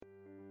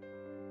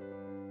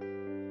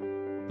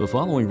The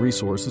following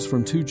resources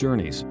from Two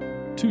Journeys.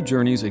 Two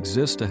Journeys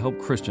exists to help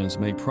Christians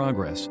make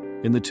progress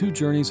in the two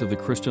journeys of the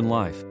Christian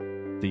life,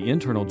 the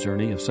internal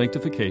journey of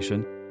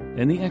sanctification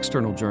and the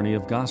external journey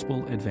of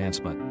gospel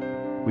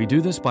advancement. We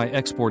do this by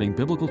exporting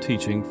biblical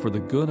teaching for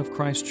the good of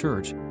Christ's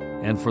church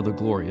and for the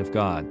glory of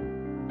God.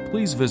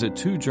 Please visit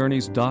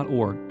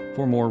twojourneys.org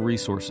for more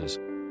resources.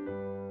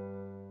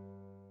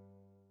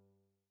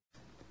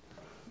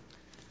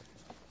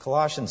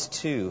 Colossians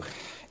 2,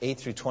 8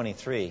 through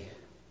 23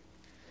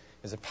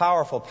 is a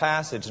powerful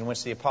passage in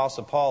which the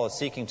Apostle Paul is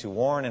seeking to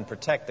warn and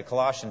protect the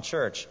Colossian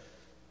church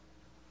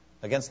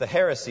against the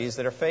heresies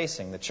that are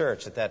facing the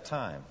church at that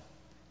time.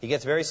 He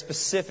gets very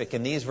specific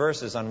in these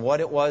verses on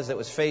what it was that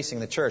was facing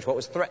the church, what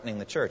was threatening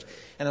the church.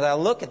 And as I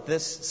look at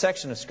this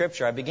section of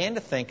Scripture, I began to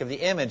think of the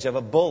image of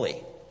a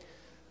bully,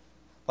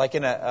 like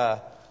in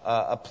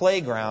a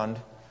playground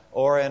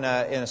or in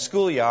a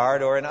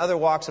schoolyard or in other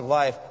walks of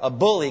life, a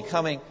bully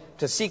coming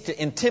to seek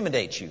to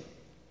intimidate you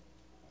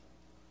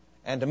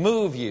and to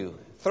move you,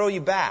 throw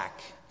you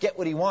back, get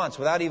what he wants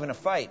without even a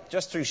fight,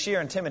 just through sheer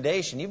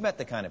intimidation. You've met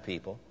the kind of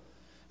people.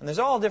 And there's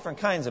all different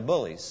kinds of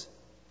bullies.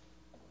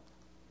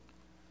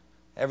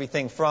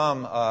 Everything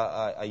from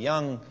a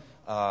young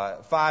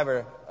 5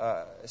 or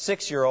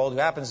 6-year-old who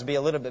happens to be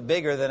a little bit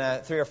bigger than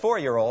a 3 or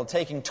 4-year-old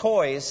taking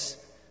toys,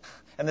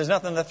 and there's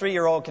nothing the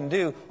 3-year-old can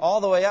do,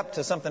 all the way up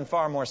to something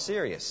far more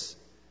serious.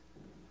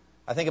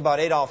 I think about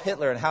Adolf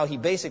Hitler and how he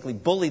basically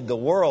bullied the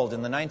world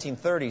in the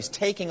 1930s,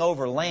 taking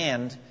over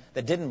land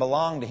that didn't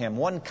belong to him,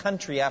 one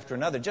country after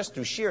another, just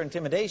through sheer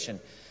intimidation,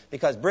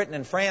 because Britain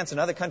and France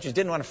and other countries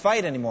didn't want to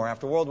fight anymore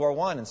after World War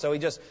I. And so he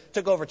just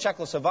took over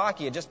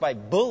Czechoslovakia just by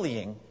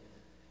bullying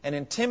and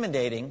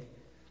intimidating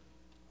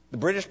the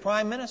British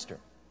Prime Minister.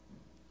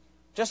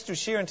 Just through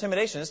sheer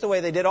intimidation. That's the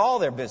way they did all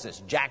their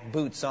business.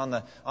 Jackboots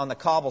on the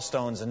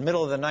cobblestones and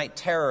middle of the night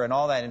terror and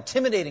all that.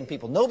 Intimidating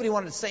people. Nobody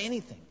wanted to say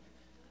anything.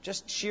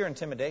 Just sheer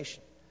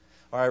intimidation.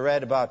 Or I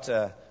read about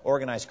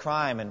organized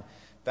crime and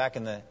back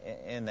in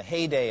the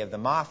heyday of the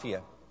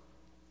mafia,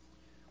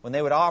 when they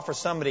would offer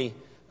somebody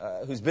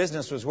whose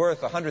business was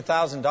worth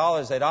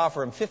 $100,000, they'd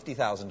offer him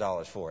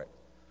 $50,000 for it.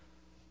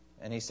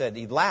 And he said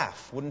he'd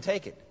laugh, wouldn't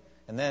take it.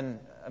 And then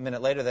a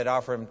minute later they'd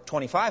offer him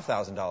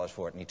 $25,000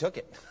 for it, and he took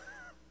it.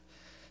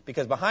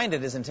 Because behind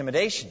it is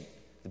intimidation,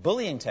 the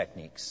bullying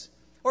techniques.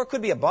 Or it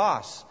could be a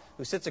boss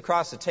who sits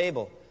across the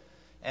table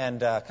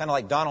and kind of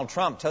like Donald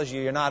Trump tells you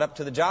you're not up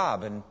to the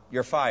job and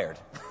you're fired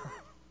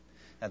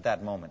at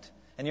that moment.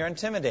 And you're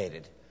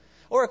intimidated.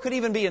 Or it could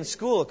even be in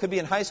school. It could be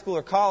in high school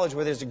or college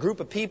where there's a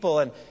group of people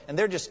and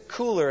they're just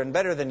cooler and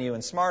better than you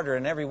and smarter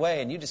in every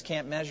way, and you just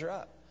can't measure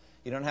up.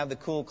 You don't have the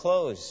cool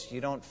clothes.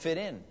 You don't fit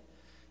in.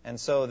 And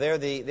so they're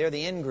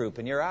the in group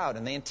and you're out,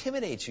 and they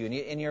intimidate you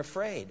and you're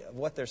afraid of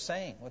what they're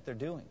saying, what they're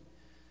doing.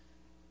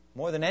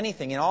 More than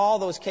anything, in all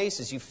those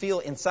cases, you feel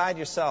inside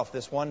yourself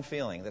this one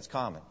feeling that's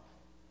common.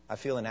 I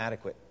feel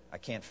inadequate. I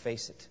can't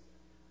face it.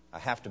 I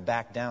have to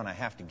back down. I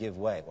have to give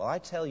way. Well, I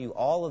tell you,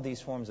 all of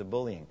these forms of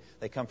bullying,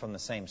 they come from the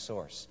same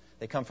source.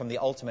 They come from the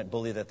ultimate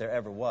bully that there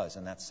ever was,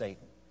 and that's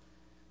Satan.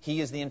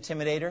 He is the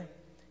intimidator.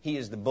 He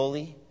is the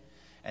bully.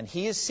 And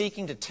he is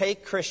seeking to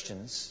take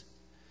Christians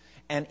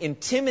and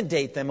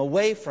intimidate them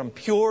away from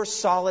pure,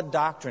 solid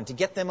doctrine, to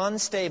get them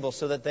unstable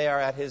so that they are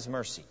at his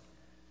mercy.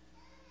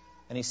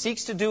 And he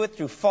seeks to do it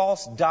through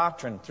false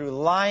doctrine, through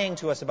lying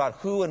to us about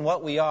who and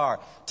what we are,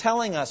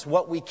 telling us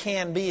what we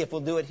can be if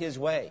we'll do it his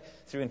way,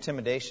 through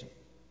intimidation.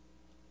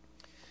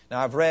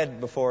 Now, I've read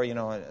before,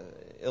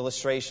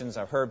 illustrations.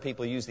 I've heard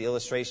people use the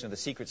illustration of the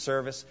Secret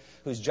Service,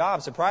 whose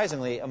job,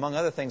 surprisingly, among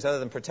other things, other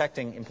than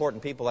protecting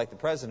important people like the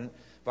President,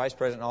 Vice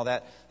President, and all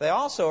that, they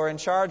also are in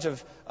charge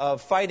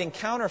of fighting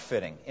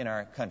counterfeiting in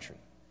our country.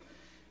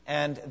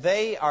 And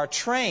they are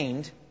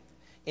trained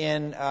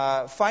in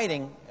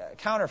fighting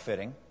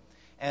counterfeiting.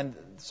 And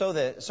so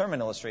the sermon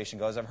illustration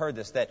goes, I've heard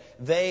this, that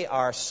they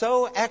are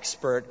so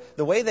expert,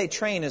 the way they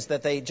train is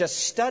that they just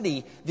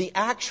study the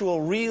actual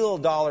real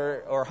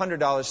dollar or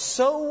 $100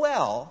 so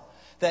well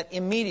that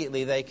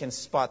immediately they can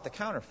spot the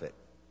counterfeit.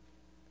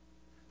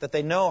 That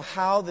they know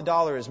how the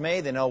dollar is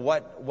made, they know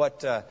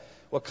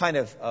what kind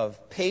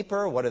of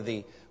paper, what are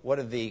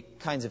the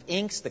kinds of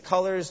inks, the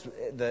colors,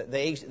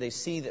 they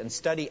see and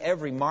study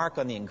every mark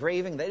on the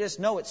engraving. They just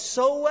know it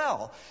so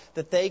well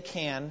that they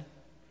can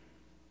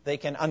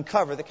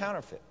uncover the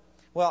counterfeit.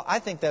 Well, I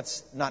think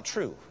that's not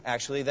true,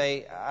 actually.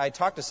 I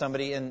talked to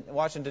somebody in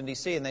Washington,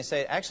 D.C., and they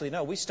say, actually,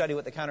 no, we study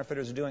what the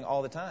counterfeiters are doing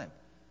all the time.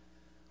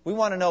 We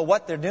want to know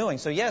what they're doing.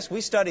 So, yes, we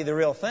study the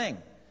real thing.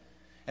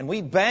 And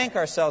we bank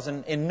ourselves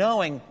in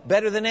knowing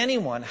better than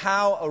anyone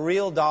how a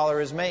real dollar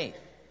is made.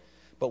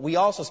 But we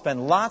also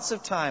spend lots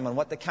of time on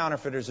what the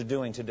counterfeiters are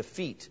doing to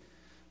defeat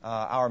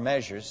our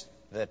measures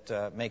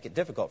that make it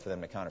difficult for them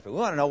to counterfeit. We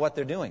want to know what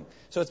they're doing.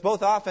 So it's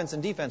both offense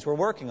and defense. We're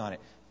working on it.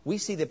 We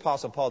see the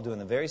Apostle Paul doing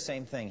the very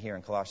same thing here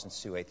in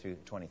Colossians 2, 8 through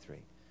 23.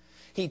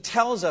 He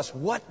tells us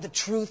what the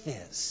truth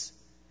is,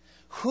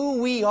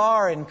 who we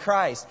are in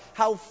Christ,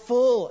 how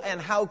full and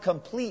how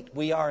complete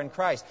we are in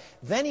Christ.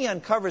 Then he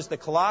uncovers the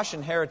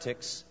Colossian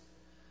heretics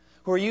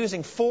who are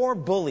using 4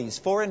 bullies,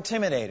 4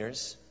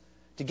 intimidators,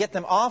 to get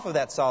them off of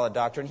that solid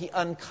doctrine. He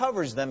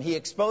uncovers them, he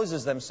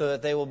exposes them so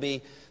that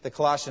the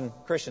Colossian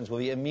Christians will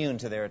be immune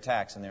to their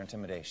attacks and their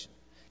intimidation.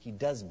 He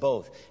does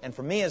both. And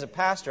for me as a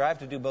pastor, I have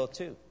to do both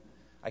too.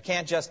 I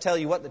can't just tell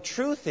you what the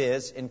truth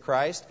is in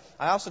Christ.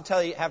 I also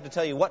have to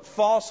tell you what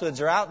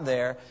falsehoods are out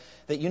there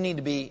that you need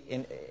to be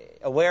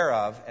aware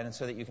of, and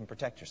so that you can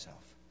protect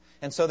yourself.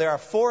 And so there are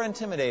 4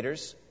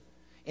 intimidators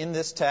in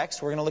this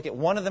text. We're going to look at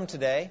one of them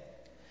today,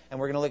 and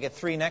we're going to look at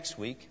 3 next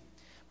week.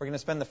 We're going to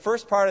spend the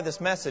first part of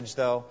this message,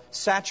 though,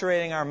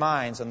 saturating our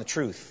minds on the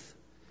truth,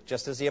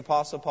 just as the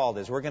Apostle Paul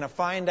does. We're going to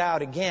find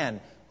out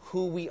again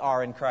who we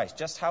are in Christ,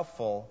 just how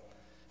full,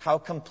 how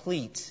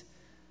complete,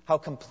 how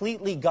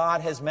completely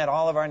God has met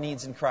all of our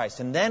needs in Christ.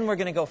 And then we're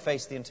going to go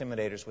face the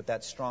intimidators with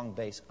that strong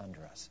base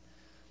under us.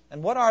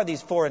 And what are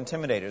these 4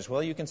 intimidators?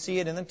 Well, you can see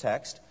it in the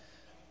text.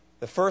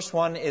 The first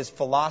one is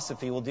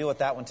philosophy. We'll deal with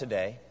that one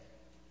today.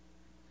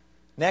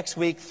 Next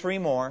week, 3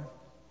 more.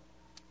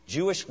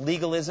 Jewish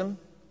legalism,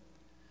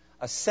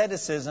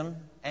 asceticism,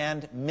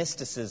 and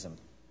mysticism.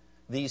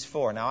 These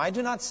 4. Now, I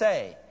do not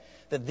say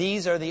that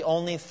these are the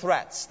only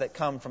threats that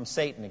come from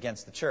Satan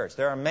against the church.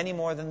 There are many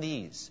more than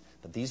these.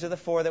 But these are the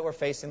 4 that were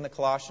facing the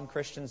Colossian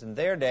Christians in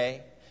their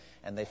day,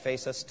 and they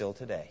face us still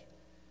today.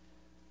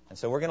 And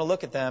so we're going to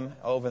look at them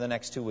over the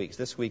next 2 weeks,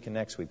 this week and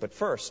next week. But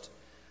first,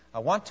 I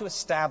want to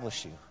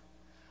establish you.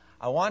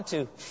 I want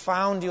to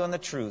found you on the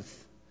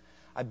truth.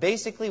 I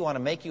basically want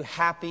to make you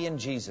happy in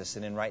Jesus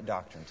and in right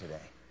doctrine today.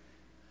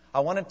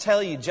 I want to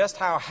tell you just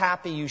how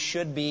happy you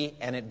should be,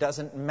 and it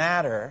doesn't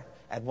matter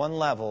at one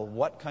level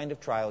what kind of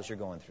trials you're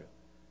going through.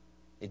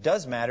 It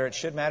does matter. It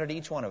should matter to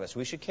each one of us.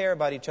 We should care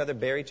about each other,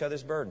 bear each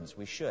other's burdens.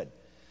 We should.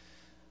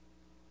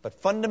 But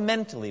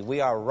fundamentally,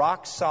 we are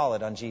rock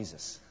solid on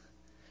Jesus.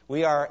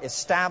 We are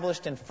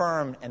established and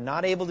firm and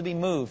not able to be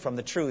moved from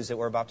the truths that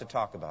we're about to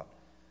talk about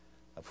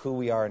of who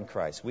we are in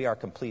Christ. We are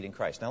complete in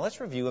Christ. Now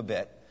let's review a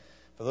bit.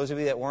 For those of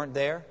you that weren't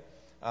there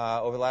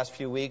over the last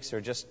few weeks,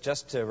 or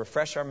just to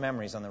refresh our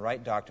memories on the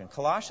right doctrine,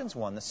 Colossians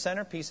 1, the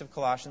centerpiece of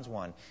Colossians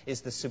 1,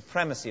 is the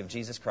supremacy of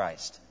Jesus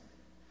Christ.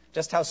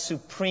 Just how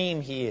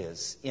supreme He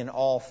is in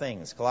all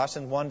things.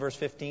 Colossians 1, verse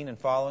 15 and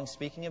following,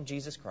 speaking of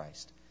Jesus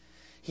Christ.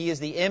 He is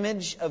the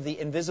image of the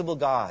invisible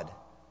God,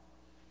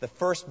 the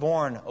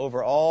firstborn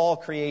over all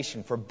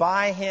creation. For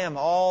by Him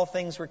all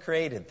things were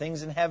created,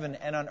 things in heaven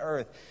and on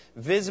earth,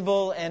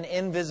 visible and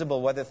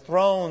invisible, whether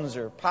thrones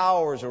or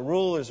powers or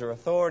rulers or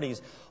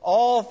authorities.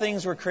 All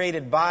things were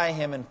created by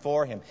Him and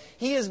for Him.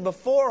 He is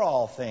before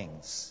all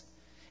things,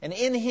 and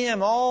in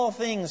Him all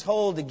things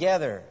hold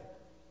together.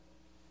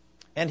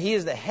 And He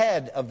is the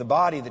head of the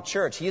body, the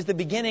church. He is the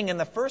beginning and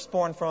the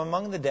firstborn from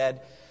among the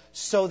dead,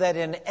 so that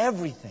in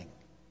everything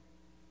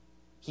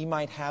He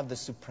might have the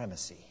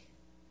supremacy.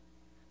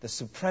 The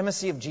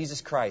supremacy of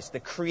Jesus Christ,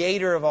 the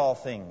creator of all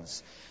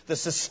things, the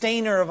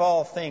sustainer of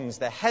all things,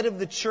 the head of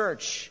the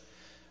church.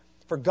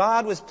 For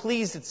God was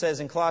pleased, it says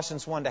in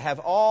Colossians 1, to have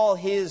all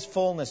His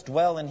fullness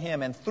dwell in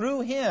Him, and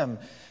through Him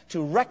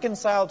to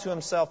reconcile to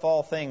Himself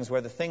all things,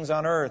 whether things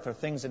on earth or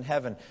things in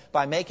heaven,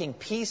 by making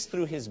peace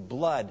through His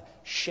blood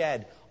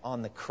shed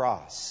on the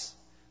cross.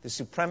 The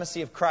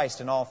supremacy of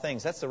Christ in all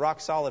things. That's the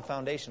rock-solid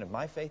foundation of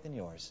my faith and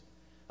yours,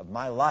 of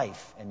my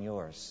life and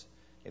yours,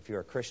 if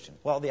you're a Christian.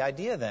 Well, the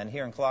idea then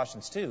here in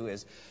Colossians 2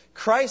 is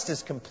Christ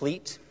is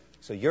complete,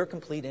 so you're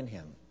complete in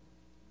Him.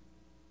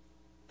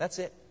 That's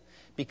it.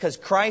 Because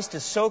Christ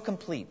is so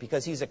complete,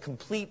 because He's a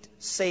complete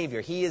Savior.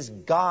 He is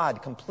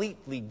God,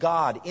 completely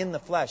God in the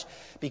flesh.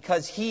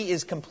 Because He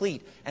is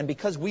complete, and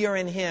because we are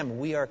in Him,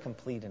 we are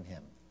complete in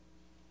Him.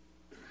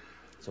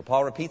 So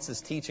Paul repeats this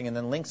teaching and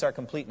then links our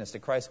completeness to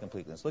Christ's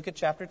completeness. Look at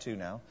chapter 2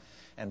 now,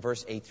 and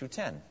verse 8 through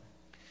 10.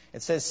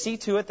 It says, "See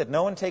to it that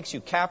no one takes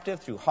you captive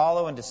through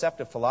hollow and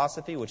deceptive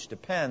philosophy, which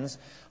depends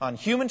on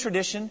human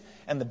tradition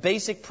and the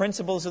basic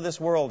principles of this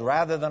world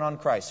rather than on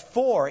Christ.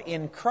 For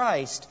in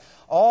Christ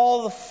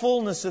all the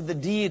fullness of the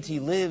deity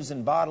lives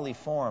in bodily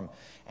form,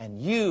 and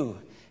you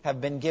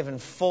have been given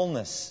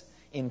fullness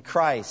in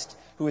Christ,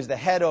 who is the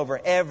head over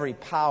every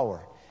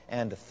power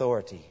and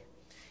authority."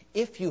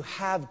 If you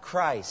have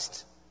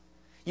Christ,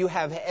 you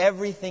have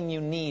everything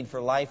you need for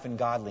life and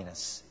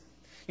godliness.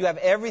 You have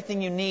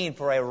everything you need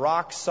for a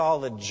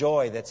rock-solid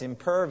joy that's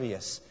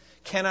impervious,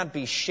 cannot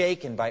be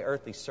shaken by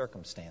earthly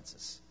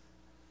circumstances.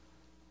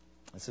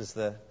 This is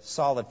the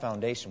solid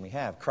foundation we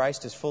have.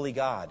 Christ is fully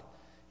God,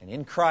 and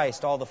in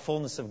Christ all the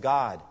fullness of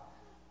God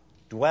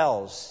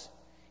dwells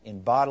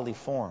in bodily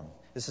form.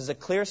 This is a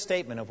clear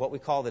statement of what we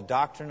call the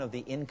doctrine of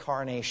the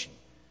incarnation,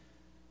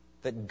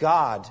 that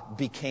God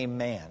became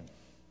man.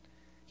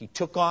 He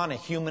took on a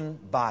human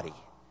body,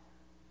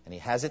 and He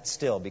has it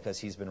still because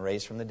He's been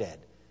raised from the dead.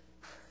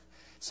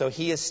 So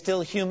He is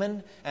still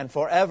human, and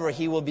forever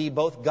He will be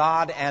both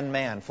God and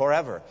man.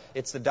 Forever.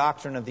 It's the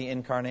doctrine of the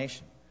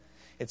incarnation.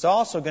 It's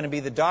also going to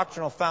be the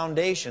doctrinal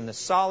foundation, the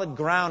solid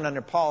ground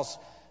under Paul's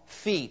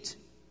feet,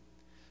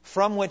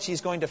 from which he's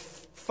going to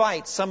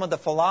fight some of the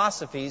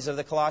philosophies of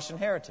the Colossian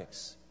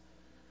heretics.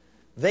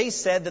 They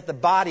said that the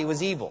body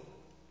was evil.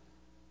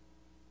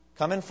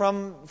 Coming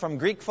from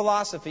Greek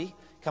philosophy,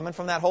 coming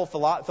from that whole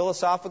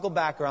philosophical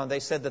background, they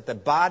said that the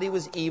body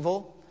was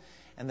evil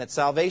and that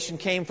salvation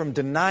came from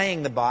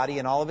denying the body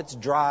and all of its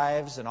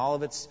drives and all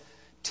of its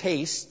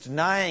tastes,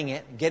 denying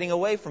it, getting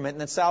away from it,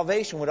 and that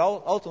salvation would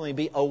ultimately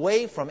be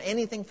away from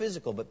anything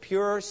physical, but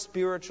pure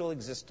spiritual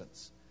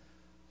existence.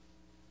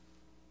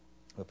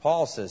 But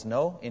Paul says,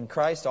 no, in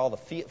Christ all the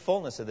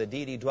fullness of the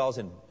deity dwells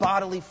in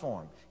bodily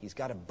form. He's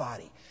got a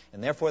body,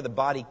 and therefore the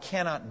body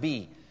cannot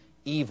be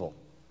evil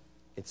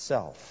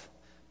itself.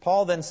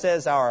 Paul then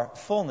says our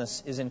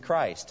fullness is in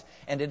Christ,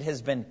 and it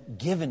has been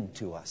given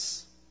to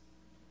us.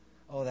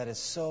 Oh, that is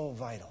so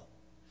vital.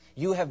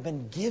 You have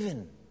been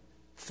given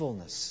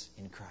fullness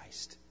in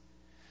Christ.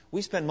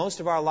 We spend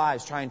most of our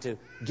lives trying to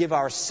give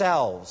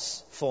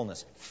ourselves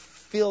fullness,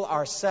 fill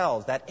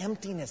ourselves, that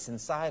emptiness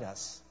inside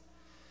us.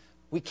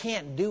 We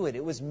can't do it.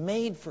 It was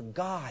made for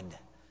God,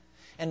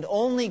 and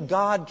only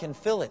God can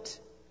fill it.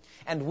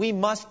 And we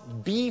must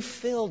be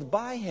filled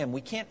by Him. We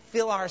can't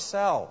fill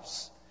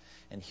ourselves.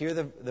 And here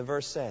the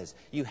verse says,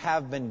 you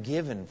have been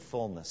given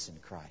fullness in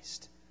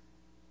Christ.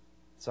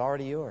 It's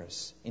already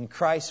yours. In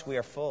Christ we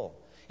are full.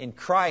 In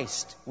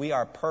Christ we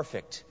are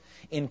perfect.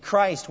 In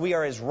Christ we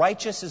are as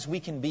righteous as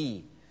we can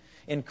be.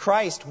 In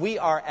Christ we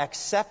are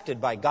accepted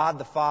by God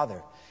the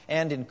Father.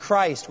 And in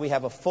Christ we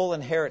have a full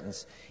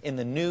inheritance in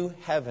the new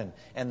heaven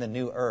and the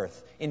new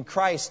earth. In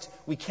Christ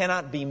we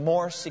cannot be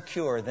more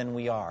secure than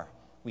we are.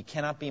 We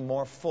cannot be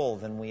more full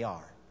than we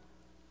are.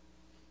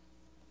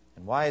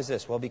 And why is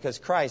this? Well, because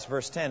Christ,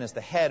 verse 10, is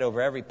the head over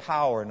every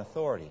power and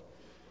authority.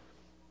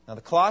 Now,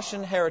 the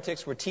Colossian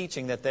heretics were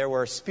teaching that there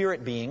were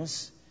spirit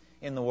beings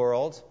in the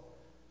world,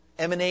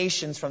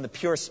 emanations from the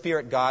pure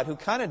spirit God, who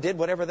kind of did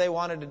whatever they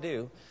wanted to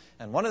do.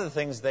 And one of the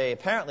things they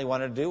apparently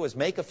wanted to do was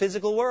make a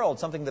physical world,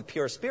 something the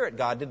pure spirit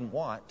God didn't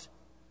want.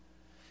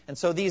 And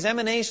so these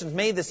emanations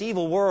made this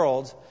evil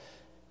world.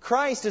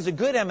 Christ is a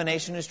good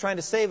emanation who's trying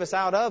to save us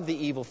out of the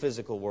evil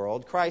physical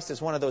world. Christ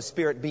is one of those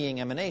spirit being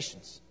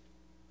emanations.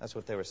 That's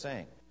what they were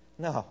saying.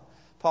 No.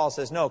 Paul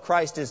says, no,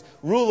 Christ is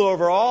ruler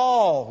over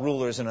all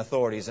rulers and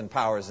authorities and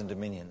powers and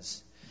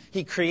dominions.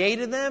 He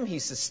created them. He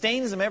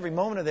sustains them every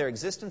moment of their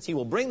existence. He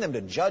will bring them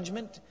to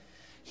judgment.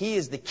 He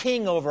is the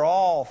king over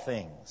all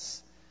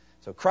things.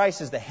 So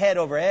Christ is the head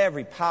over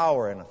every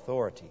power and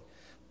authority.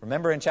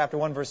 Remember in chapter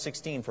 1, verse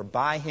 16, for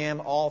by Him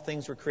all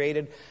things were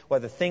created,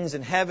 whether things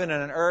in heaven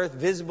and on earth,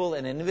 visible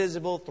and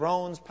invisible,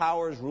 thrones,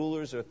 powers,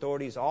 rulers, or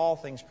authorities, all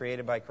things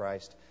created by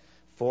Christ,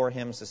 for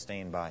Him,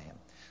 sustained by Him.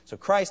 So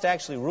Christ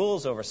actually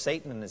rules over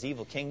Satan and his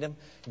evil kingdom.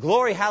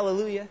 Glory,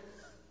 hallelujah.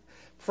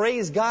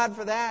 Praise God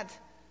for that.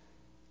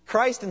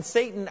 Christ and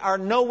Satan are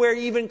nowhere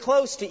even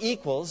close to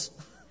equals.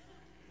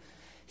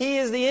 He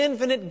is the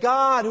infinite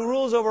God who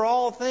rules over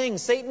all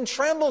things. Satan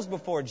trembles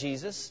before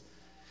Jesus.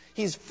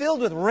 He's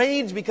filled with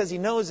rage because he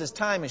knows his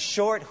time is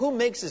short. Who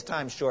makes his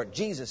time short?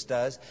 Jesus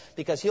does,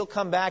 because He'll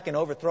come back and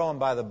overthrow him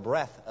by the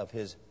breath of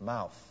His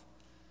mouth.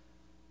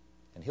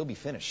 And he'll be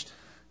finished.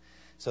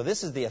 So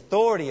this is the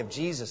authority of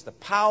Jesus, the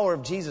power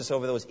of Jesus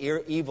over those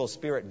evil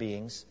spirit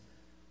beings.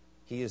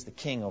 He is the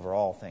king over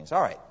all things.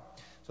 All right.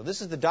 So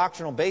this is the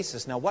doctrinal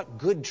basis. Now, what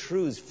good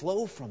truths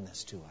flow from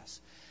this to us?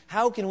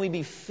 How can we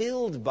be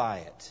filled by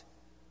it?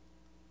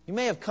 You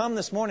may have come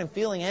this morning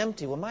feeling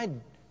empty. Well, my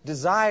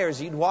desire is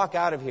you'd walk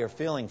out of here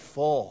feeling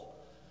full.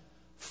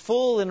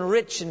 Full and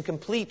rich and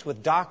complete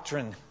with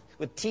doctrine,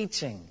 with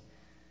teaching.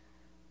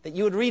 That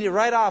you would read it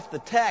right off the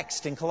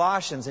text in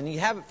Colossians and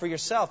you have it for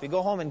yourself. You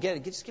go home and get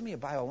it. Just give me a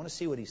Bible. I want to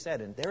see what he said.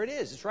 And there it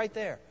is. It's right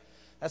there.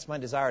 That's my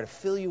desire, to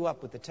fill you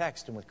up with the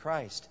text and with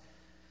Christ.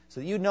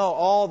 So that you know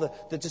all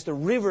just a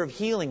river of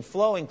healing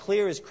flowing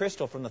clear as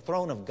crystal from the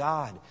throne of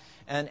God.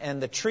 And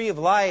the tree of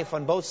life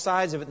on both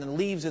sides of it and the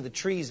leaves of the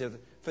trees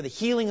for the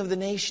healing of the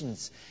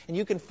nations. And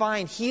you can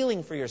find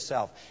healing for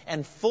yourself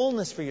and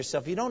fullness for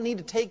yourself. You don't need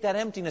to take that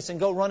emptiness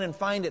and go run and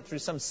find it through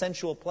some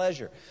sensual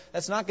pleasure.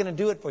 That's not going to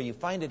do it for you.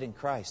 Find it in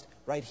Christ,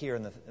 right here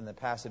in the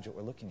passage that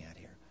we're looking at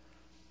here.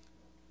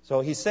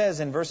 So he says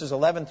in verses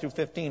 11 through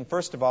 15,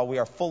 first of all, we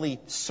are fully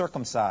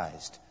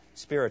circumcised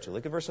spiritually.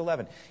 Look at verse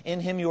 11.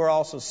 In Him you are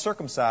also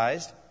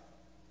circumcised,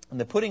 in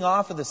the putting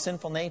off of the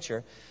sinful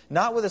nature,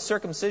 not with a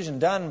circumcision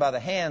done by the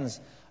hands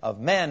of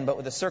men, but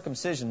with a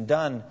circumcision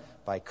done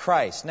by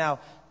Christ. Now,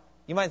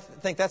 you might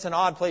think that's an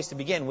odd place to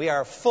begin. We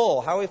are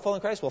full. How are we full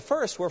in Christ? Well,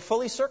 first, we're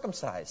fully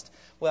circumcised.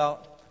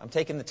 Well, I'm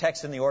taking the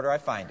text in the order I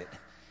find it.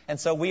 And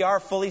so we are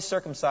fully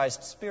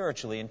circumcised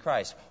spiritually in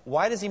Christ.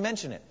 Why does he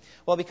mention it?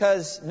 Well,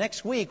 because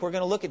next week we're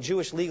going to look at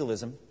Jewish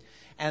legalism,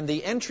 and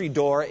the entry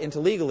door into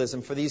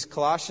legalism for these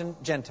Colossian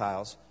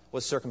Gentiles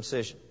was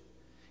circumcision.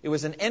 It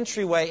was an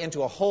entryway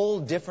into a whole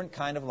different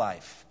kind of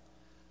life.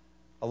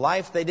 A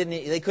life they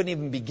couldn't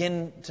even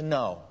begin to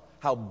know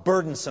how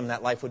burdensome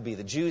that life would be.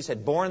 The Jews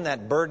had borne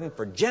that burden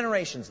for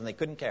generations and they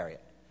couldn't carry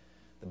it.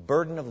 The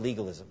burden of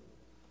legalism.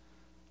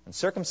 And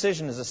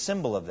circumcision is a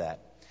symbol of that.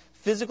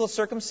 Physical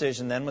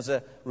circumcision then was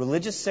a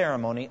religious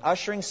ceremony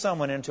ushering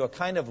someone into a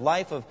kind of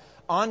life of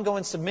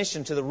ongoing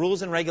submission to the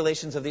rules and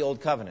regulations of the Old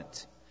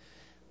Covenant.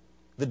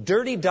 The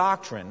dirty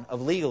doctrine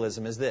of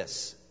legalism is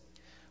this.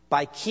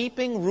 By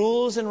keeping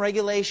rules and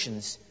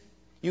regulations,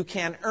 you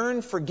can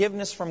earn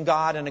forgiveness from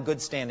God and a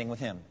good standing with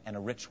Him and a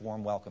rich,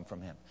 warm welcome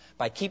from Him.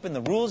 By keeping the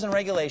rules and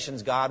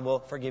regulations, God will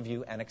forgive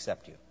you and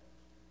accept you.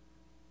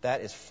 That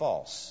is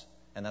false.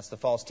 And that's the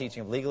false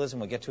teaching of legalism.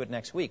 We'll get to it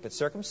next week. But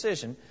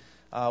circumcision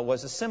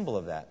was a symbol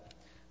of that.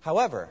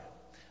 However,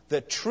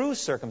 the true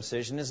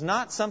circumcision is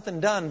not something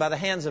done by the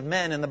hands of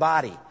men in the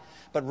body,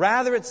 but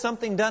rather it's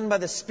something done by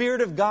the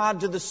Spirit of God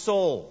to the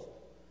soul,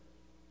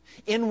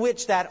 in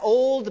which that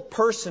old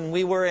person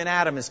we were in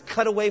Adam is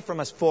cut away from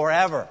us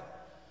forever.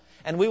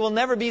 And we will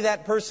never be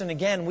that person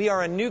again. We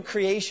are a new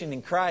creation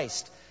in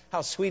Christ.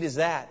 How sweet is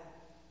that?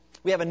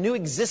 We have a new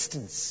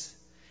existence.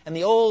 And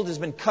the old has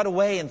been cut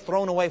away and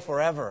thrown away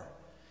forever.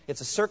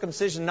 It's a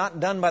circumcision not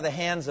done by the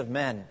hands of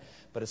men,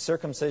 but a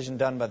circumcision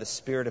done by the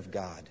Spirit of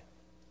God.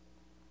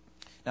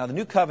 Now, the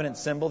New Covenant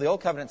symbol, the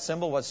Old Covenant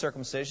symbol was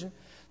circumcision.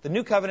 The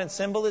New Covenant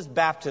symbol is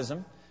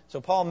baptism. So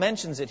Paul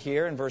mentions it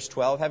here in verse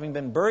 12, having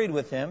been buried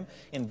with Him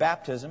in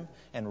baptism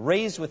and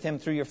raised with Him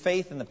through your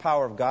faith in the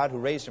power of God who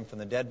raised Him from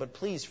the dead. But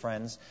please,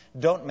 friends,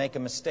 don't make a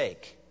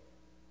mistake.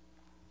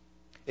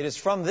 It is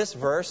from this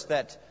verse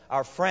that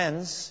our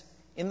friends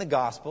in the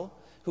gospel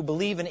who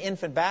believe in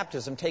infant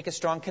baptism take a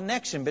strong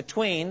connection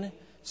between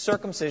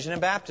circumcision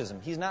and baptism.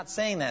 He's not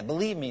saying that.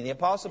 Believe me, the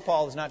Apostle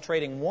Paul is not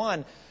trading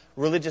one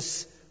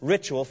religious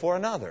ritual for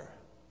another.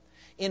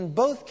 In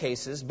both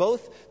cases,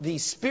 both the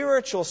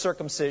spiritual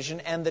circumcision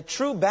and the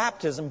true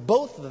baptism,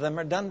 both of them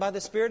are done by the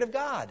Spirit of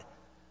God.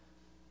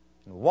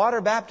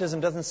 Water baptism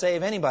doesn't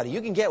save anybody.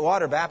 You can get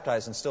water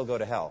baptized and still go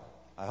to hell.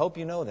 I hope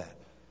you know that.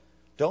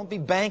 Don't be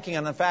banking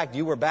on the fact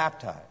you were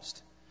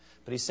baptized.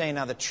 But he's saying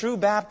now the true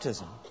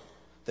baptism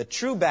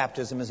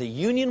is a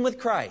union with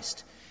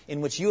Christ in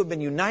which you have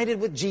been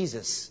united with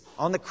Jesus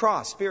on the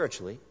cross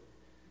spiritually,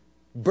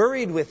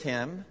 buried with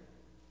Him,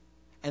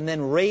 and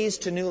then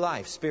raised to new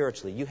life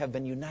spiritually. You have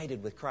been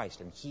united with Christ,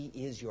 and He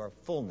is your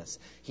fullness.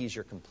 He is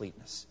your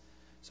completeness.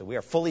 So we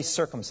are fully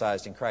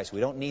circumcised in Christ.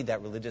 We don't need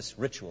that religious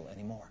ritual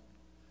anymore.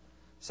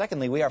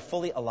 Secondly, we are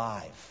fully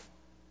alive.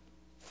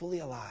 Fully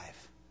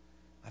alive.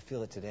 I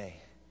feel it today.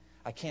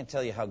 I can't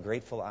tell you how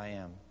grateful I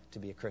am to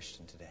be a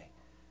Christian today.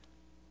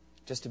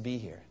 Just to be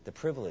here. The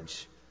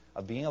privilege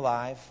of being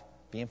alive,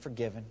 being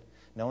forgiven,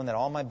 knowing that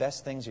all my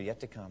best things are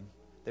yet to come.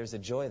 There's a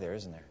joy there,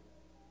 isn't there?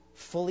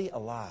 Fully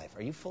alive.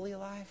 Are you fully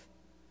alive?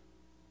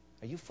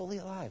 Are you fully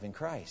alive in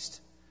Christ?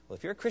 Well,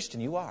 if you're a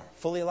Christian, you are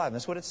fully alive.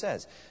 That's what it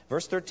says.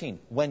 Verse 13,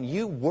 when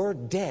you were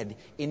dead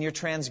in your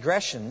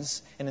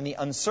transgressions and in the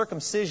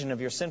uncircumcision of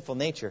your sinful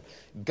nature,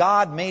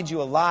 God made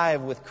you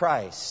alive with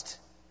Christ.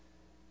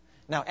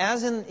 Now,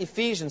 as in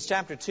Ephesians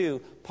chapter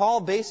 2,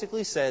 Paul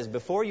basically says,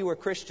 before you were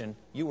Christian,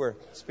 you were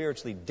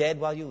spiritually dead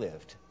while you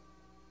lived.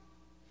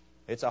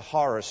 It's a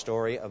horror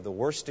story of the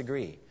worst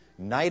degree.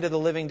 Night of the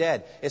living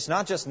dead. It's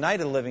not just night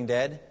of the living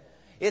dead.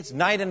 It's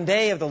night and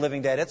day of the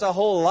living dead. It's a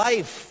whole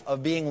life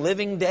of being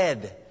living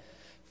dead.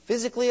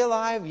 Physically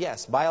alive,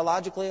 yes.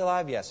 Biologically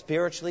alive, yes.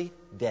 Spiritually,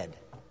 dead.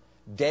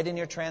 Dead in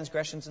your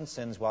transgressions and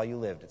sins while you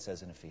lived, it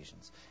says in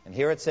Ephesians. And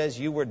here it says,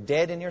 you were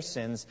dead in your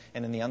sins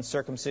and in the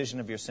uncircumcision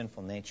of your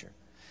sinful nature.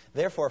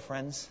 Therefore,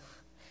 friends,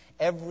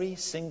 every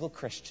single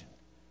Christian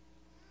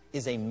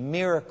is a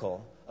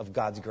miracle of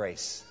God's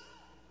grace.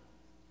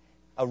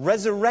 A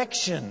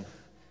resurrection.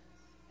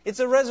 It's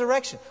a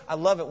resurrection. I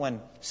love it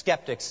when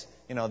skeptics,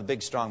 the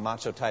big, strong,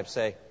 macho types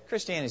say,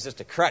 Christianity is just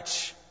a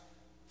crutch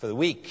for the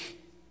weak.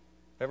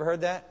 Ever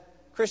heard that?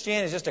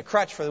 Christianity is just a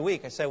crutch for the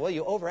weak. I say, well,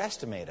 you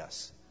overestimate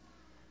us.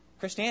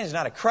 Christianity is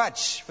not a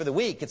crutch for the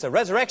weak. It's a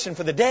resurrection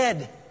for the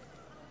dead.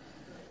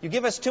 You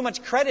give us too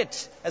much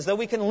credit as though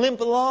we can limp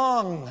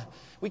along.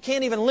 We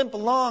can't even limp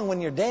along when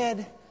you're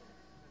dead.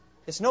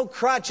 It's no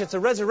crutch. It's a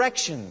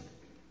resurrection.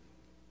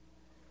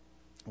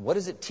 What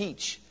does it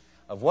teach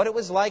of what it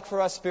was like for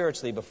us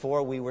spiritually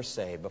before we were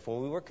saved, before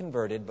we were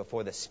converted,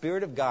 before the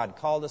Spirit of God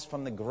called us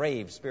from the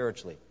grave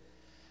spiritually?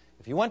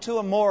 If you went to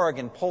a morgue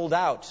and pulled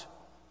out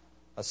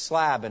a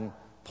slab and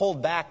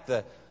pulled back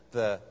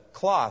the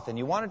cloth and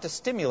you wanted to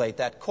stimulate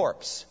that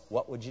corpse,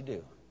 what would you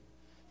do?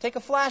 Take a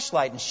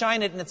flashlight and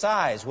shine it in its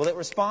eyes. Will it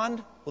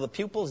respond? Will the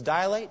pupils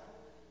dilate?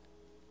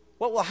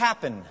 What will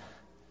happen?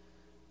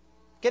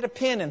 Get a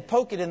pin and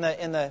poke it in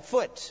the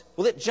foot.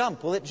 Will it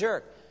jump? Will it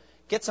jerk?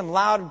 Get some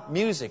loud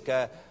music,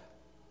 a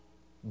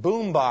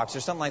boom box or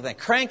something like that.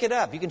 Crank it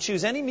up. You can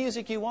choose any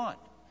music you want.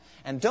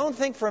 And don't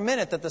think for a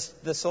minute that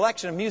the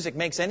selection of music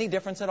makes any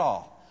difference at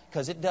all,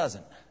 because it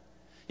doesn't.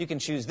 You can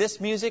choose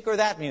this music or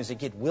that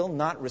music. It will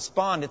not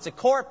respond. It's a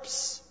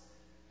corpse.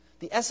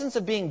 The essence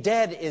of being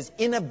dead is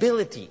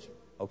inability,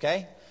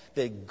 okay?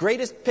 The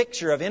greatest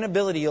picture of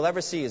inability you'll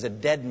ever see is a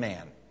dead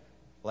man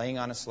laying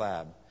on a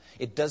slab.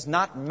 It does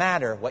not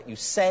matter what you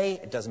say.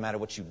 It doesn't matter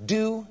what you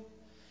do.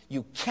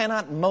 You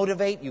cannot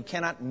motivate, you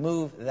cannot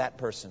move that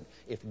person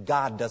if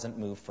God doesn't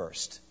move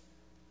first.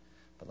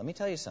 But let me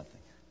tell you something.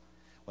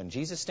 When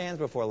Jesus stands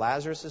before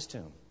Lazarus'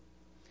 tomb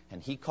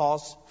and He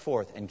calls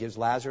forth and gives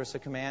Lazarus a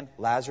command,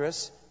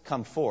 Lazarus,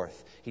 come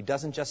forth. He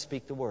doesn't just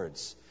speak the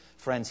words.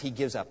 Friends, He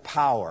gives a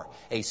power,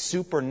 a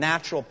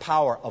supernatural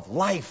power of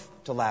life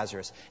to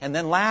Lazarus. And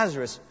then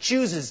Lazarus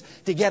chooses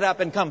to get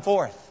up and come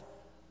forth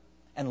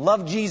and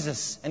love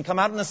Jesus and come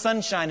out in the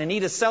sunshine and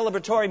eat a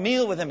celebratory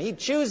meal with Him. He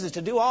chooses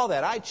to do all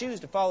that. I choose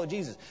to follow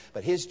Jesus.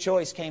 But His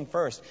choice came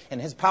first, and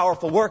His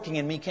powerful working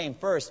in me came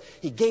first.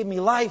 He gave me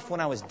life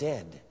when I was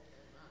dead.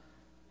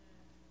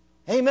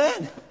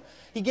 Amen.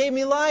 He gave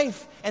me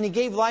life, and He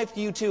gave life to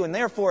you too. And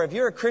therefore, if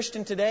you're a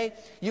Christian today,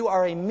 you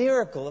are a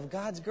miracle of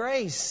God's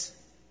grace.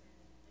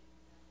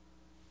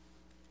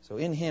 So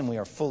in Him we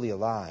are fully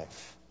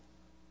alive.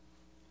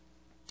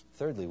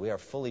 Thirdly, we are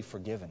fully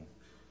forgiven.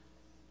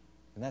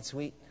 Isn't that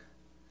sweet?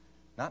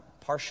 Not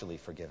partially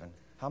forgiven.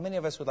 How many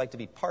of us would like to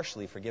be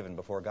partially forgiven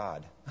before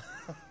God?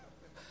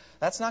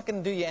 That's not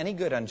going to do you any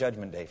good on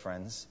Judgment Day,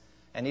 friends.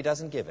 And He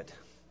doesn't give it.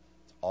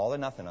 It's all or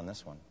nothing on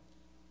this one.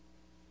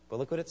 But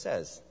look what it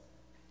says.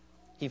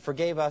 He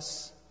forgave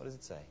us, what does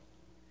it say?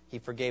 He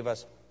forgave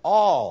us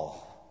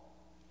all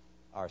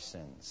our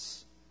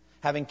sins.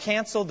 Having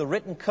canceled the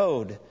written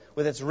code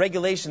with its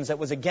regulations that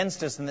was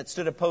against us and that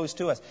stood opposed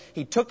to us,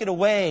 He took it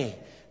away,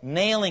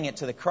 nailing it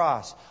to the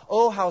cross.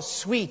 Oh, how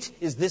sweet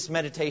is this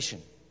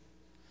meditation.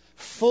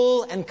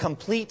 Full and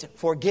complete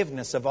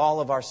forgiveness of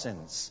all of our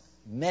sins.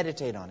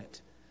 Meditate on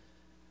it.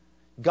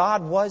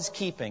 God was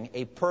keeping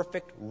a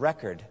perfect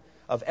record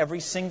of every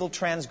single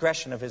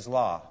transgression of His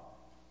law.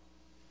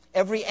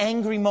 Every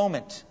angry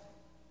moment.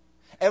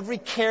 Every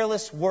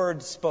careless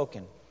word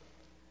spoken.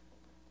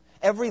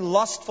 Every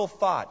lustful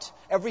thought,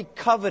 every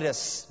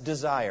covetous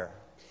desire,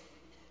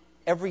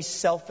 every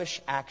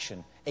selfish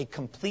action, a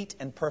complete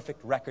and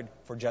perfect record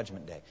for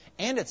Judgment Day.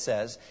 And it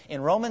says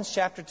in Romans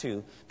chapter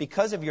 2,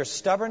 because of your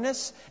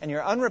stubbornness and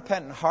your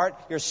unrepentant heart,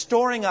 you're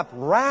storing up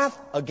wrath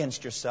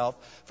against yourself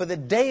for the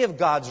day of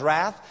God's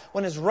wrath,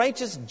 when His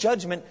righteous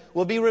judgment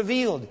will be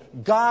revealed.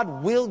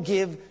 God will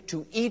give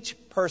to each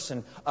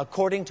person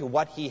according to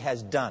what he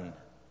has done.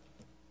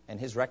 And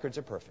His records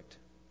are perfect.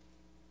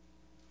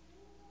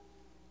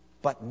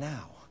 But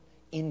now,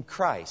 in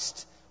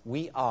Christ,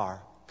 we are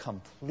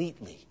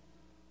completely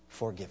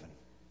forgiven.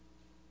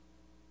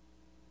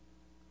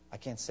 I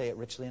can't say it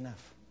richly enough.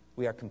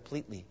 We are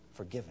completely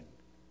forgiven.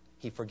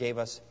 He forgave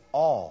us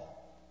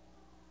all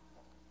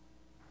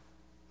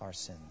our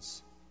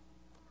sins.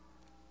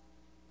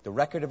 The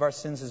record of our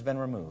sins has been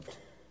removed.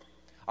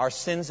 Our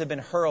sins have been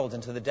hurled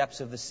into the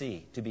depths of the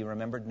sea to be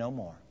remembered no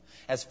more.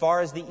 As far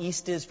as the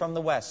east is from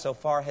the west, so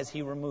far has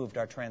He removed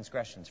our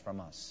transgressions from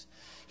us.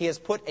 He has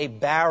put a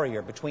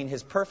barrier between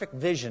His perfect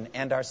vision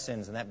and our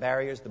sins, and that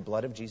barrier is the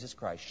blood of Jesus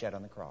Christ shed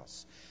on the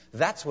cross.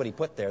 That's what He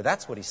put there.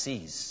 That's what He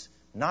sees,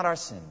 not our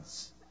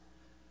sins.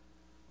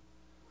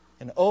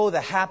 And oh, the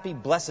happy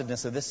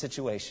blessedness of this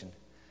situation.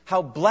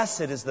 How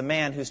blessed is the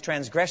man whose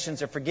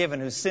transgressions are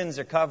forgiven, whose sins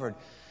are covered.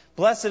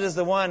 Blessed is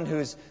the one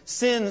whose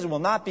sins will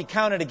not be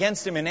counted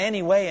against him in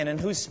any way, and in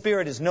whose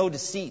spirit is no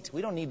deceit.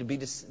 We don't need to be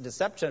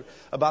deceptive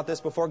about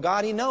this before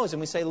God. He knows. And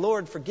we say,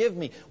 Lord, forgive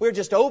me. We're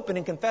just open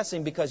and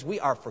confessing because we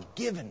are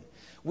forgiven.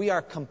 We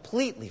are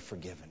completely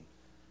forgiven.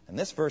 And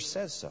this verse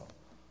says so.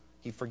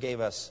 He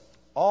forgave us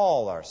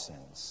all our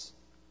sins.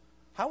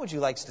 How would you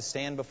like to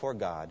stand before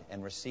God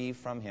and receive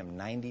from Him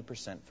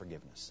 90%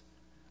 forgiveness?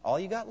 All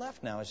you got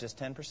left now is just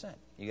 10%.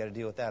 You got to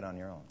deal with that on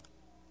your own.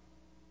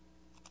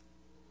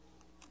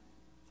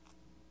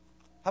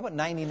 How about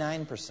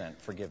 99%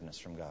 forgiveness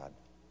from God?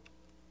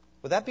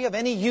 Would that be of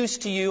any use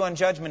to you on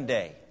Judgment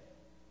Day?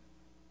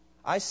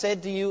 I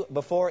said to you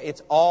before,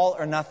 it's all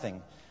or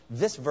nothing.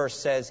 This verse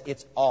says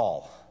it's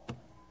all.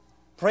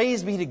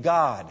 Praise be to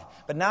God.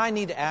 But now I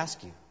need to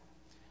ask you.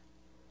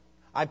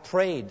 I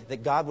prayed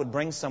that God would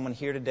bring someone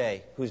here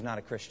today who's not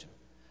a Christian.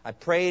 I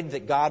prayed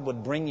that God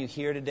would bring you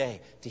here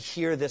today to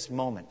hear this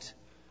moment.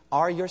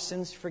 Are your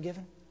sins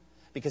forgiven?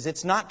 Because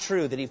it's not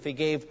true that He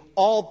forgave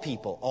all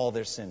people all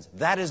their sins.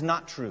 That is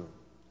not true.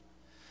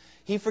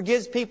 He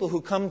forgives people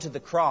who come to the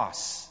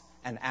cross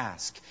and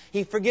ask.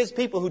 He forgives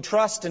people who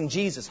trust in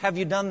Jesus. Have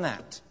you done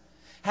that?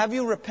 Have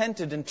you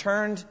repented and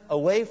turned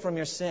away from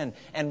your sin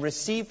and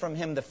received from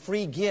Him the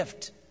free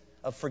gift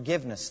of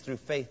forgiveness through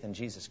faith in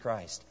Jesus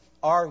Christ?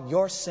 Are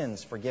your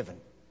sins forgiven?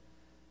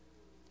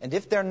 And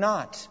if they're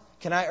not,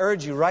 can I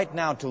urge you right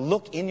now to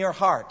look in your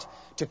heart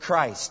to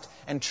Christ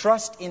and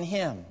trust in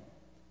Him,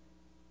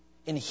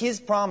 in His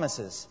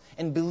promises,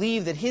 and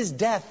believe that His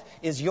death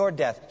is your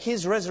death,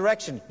 His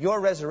resurrection, your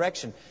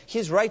resurrection,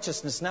 His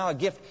righteousness now a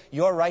gift,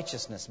 your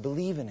righteousness.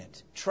 Believe in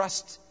it.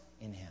 Trust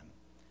in Him.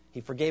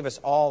 He forgave us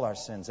all our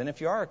sins. And if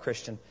you are a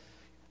Christian,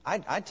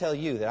 I tell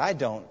you that I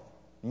don't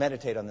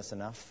meditate on this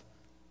enough.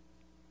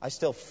 I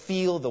still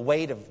feel the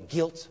weight of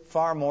guilt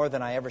far more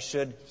than I ever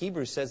should.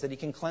 Hebrews says that He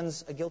can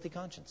cleanse a guilty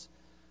conscience.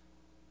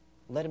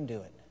 Let Him do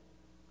it.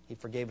 He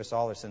forgave us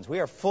all our sins. We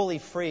are fully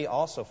free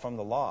also from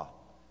the law.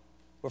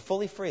 We're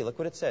fully free. Look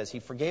what it says. He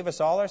forgave us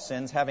all our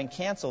sins, having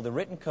canceled the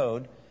written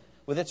code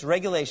with its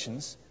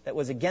regulations that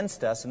was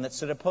against us and that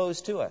stood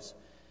opposed to us.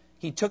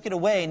 He took it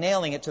away,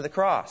 nailing it to the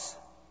cross.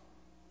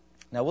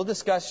 Now, we'll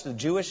discuss the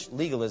Jewish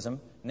legalism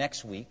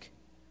next week.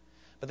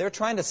 But they're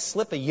trying to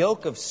slip a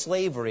yoke of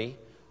slavery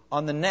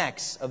on the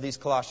necks of these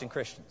Colossian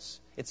Christians.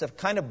 It's a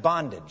kind of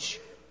bondage.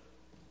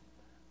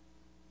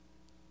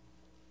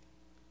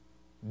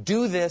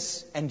 Do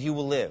this and you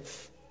will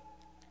live.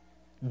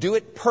 Do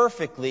it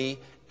perfectly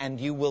and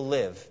you will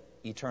live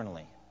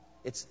eternally.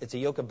 It's a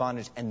yoke of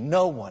bondage, and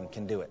no one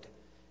can do it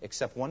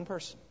except one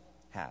person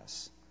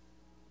has.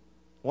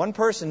 One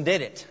person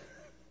did it.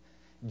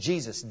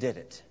 Jesus did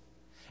it.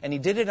 And He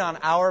did it on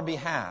our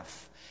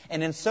behalf.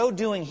 And in so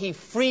doing, He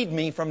freed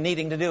me from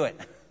needing to do it.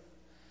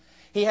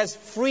 He has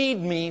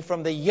freed me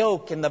from the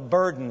yoke and the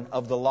burden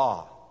of the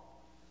law.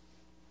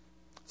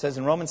 It says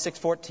in Romans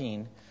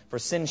 6:14, "For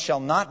sin shall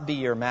not be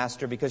your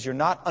master, because you're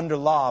not under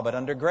law, but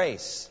under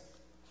grace."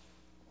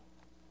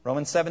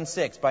 Romans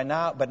 7:6, "But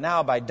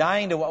now, by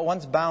dying to what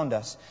once bound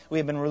us, we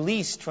have been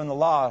released from the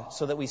law,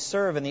 so that we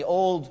serve in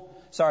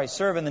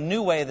the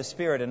new way of the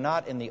Spirit, and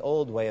not in the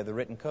old way of the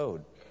written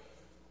code."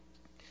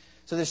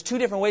 So there's two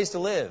different ways to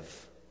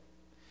live.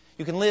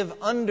 You can live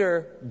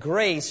under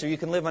grace, or you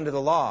can live under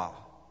the law.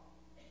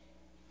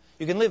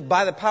 You can live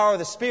by the power of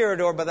the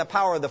Spirit or by the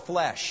power of the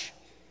flesh.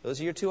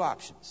 Those are your two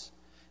options.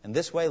 And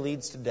this way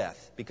leads to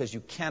death, because you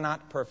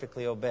cannot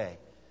perfectly obey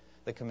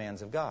the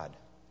commands of God.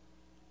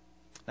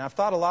 Now, I've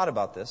thought a lot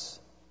about this.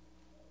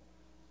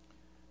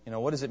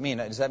 What does it mean?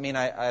 Does that mean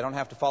I don't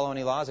have to follow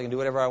any laws? I can do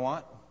whatever I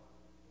want?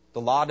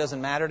 The law doesn't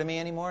matter to me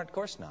anymore? Of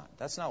course not.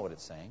 That's not what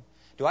it's saying.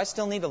 Do I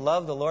still need to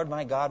love the Lord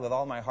my God with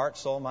all my heart,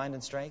 soul, mind,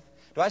 and strength?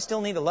 Do I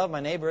still need to love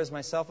my neighbor as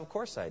myself? Of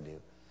course I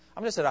do.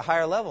 I'm just at a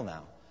higher level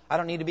now. I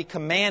don't need to be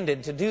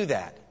commanded to do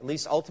that. At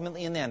least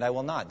ultimately in the end, I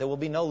will not. There will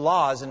be no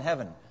laws in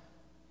heaven.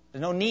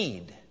 There's no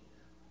need.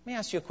 Let me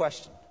ask you a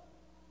question.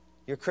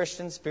 You're a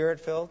Christian,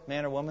 Spirit-filled,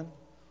 man or woman,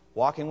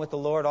 walking with the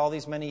Lord all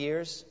these many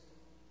years.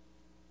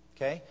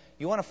 Okay?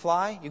 You want to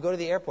fly? You go to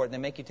the airport and they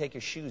make you take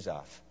your shoes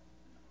off.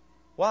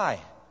 Why?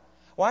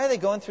 Why are they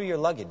going through your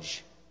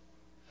luggage?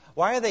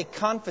 Why are they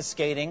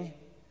confiscating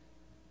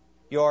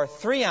your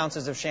 3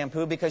 ounces of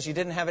shampoo because you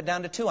didn't have it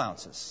down to 2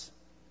 ounces?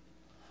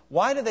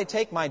 Why did they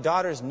take my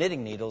daughter's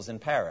knitting needles in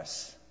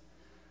Paris?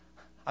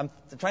 I'm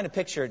trying to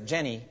picture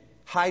Jenny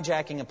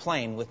hijacking a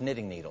plane with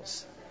knitting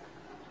needles.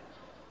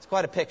 It's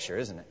quite a picture,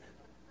 isn't it?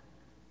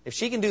 If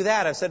she can do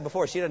that, I've said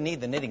before, she doesn't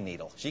need the knitting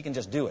needle. She can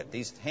just do it.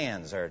 These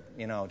hands are,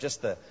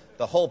 just the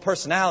whole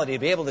personality to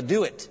be able to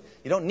do it.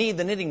 You don't need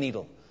the knitting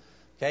needle.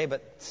 Okay,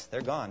 but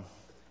they're gone.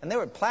 And they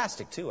were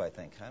plastic too, I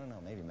think. I don't know,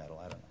 maybe metal,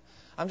 I don't know.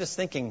 I'm just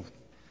thinking,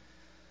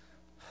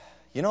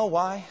 you know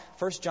why?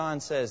 1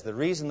 John says the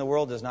reason the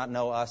world does not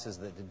know us is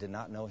that it did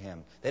not know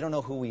Him. They don't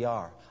know who we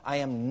are. I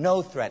am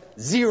no threat,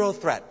 zero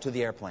threat to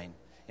the airplane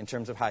in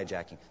terms of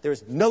hijacking. There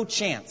is no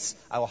chance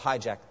I will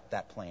hijack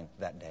that plane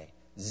that day.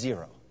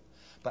 Zero.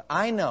 But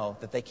I know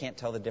that they can't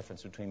tell the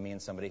difference between me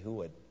and somebody who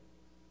would.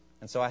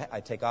 And so I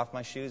take off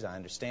my shoes, I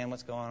understand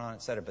what's going on,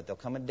 etc. But there'll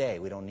come a day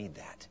we don't need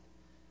that.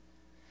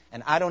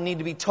 And I don't need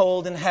to be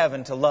told in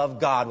heaven to love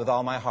God with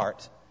all my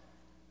heart.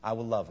 I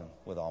will love Him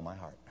with all my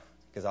heart,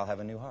 because I'll have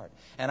a new heart.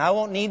 And I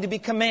won't need to be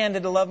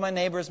commanded to love my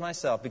neighbor as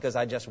myself, because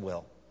I just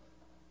will.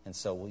 And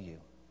so will you.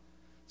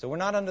 So we're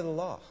not under the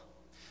law.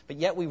 But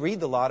yet we read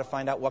the law to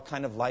find out what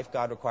kind of life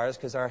God requires,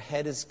 because our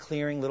head is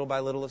clearing little by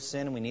little of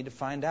sin, and we need to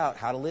find out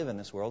how to live in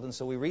this world. And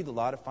so we read the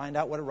law to find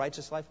out what a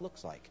righteous life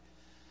looks like.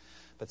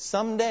 But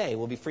someday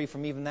we'll be free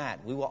from even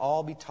that. We will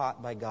all be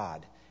taught by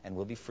God, and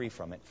we'll be free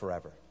from it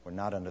forever. We're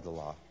not under the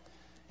law.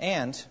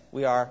 And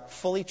we are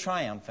fully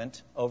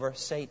triumphant over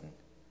Satan.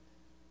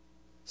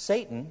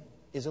 Satan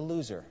is a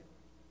loser.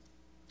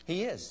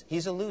 He is.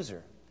 He's a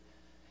loser.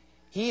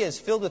 He is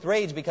filled with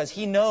rage because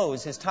he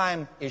knows his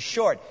time is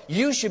short.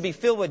 You should be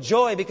filled with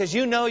joy because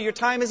you know your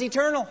time is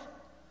eternal.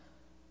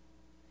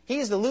 He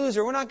is the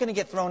loser. We're not going to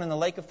get thrown in the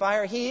lake of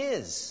fire. He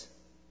is.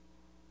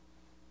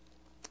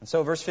 And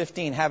so verse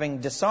 15, having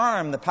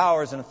disarmed the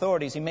powers and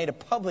authorities, He made a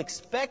public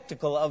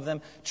spectacle of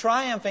them,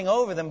 triumphing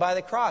over them by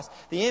the cross.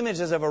 The image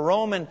is of a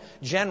Roman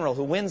general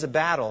who wins a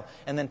battle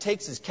and then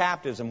takes his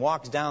captives and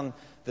walks down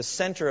the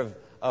center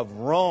of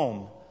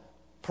Rome,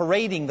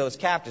 parading those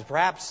captives.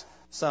 Perhaps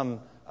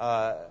some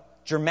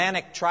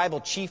Germanic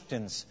tribal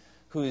chieftains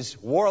whose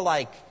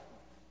warlike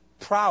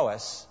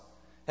prowess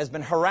has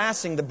been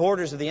harassing the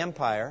borders of the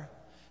empire.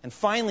 And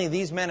finally,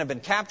 these men have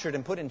been captured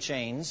and put in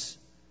chains.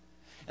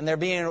 And they're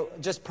being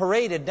just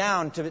paraded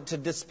down to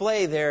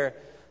display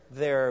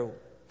their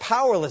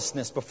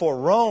powerlessness before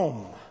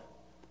Rome.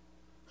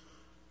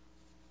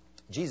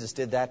 Jesus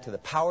did that to the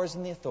powers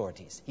and the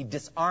authorities. He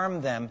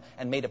disarmed them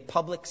and made a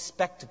public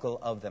spectacle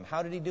of them.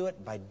 How did He do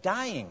it? By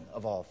dying,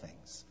 of all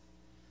things.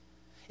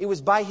 It was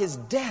by His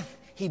death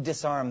He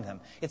disarmed them.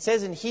 It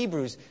says in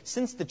Hebrews,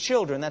 since the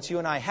children, that's you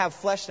and I, have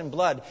flesh and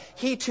blood,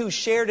 He too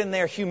shared in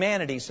their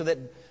humanity, so that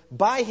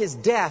by His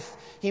death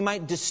He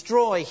might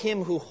destroy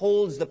him who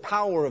holds the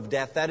power of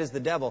death, that is the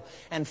devil,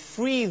 and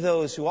free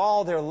those who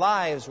all their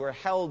lives were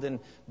held in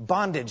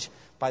bondage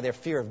by their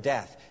fear of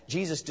death.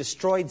 Jesus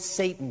destroyed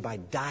Satan by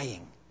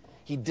dying.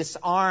 He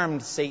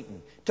disarmed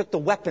Satan, took the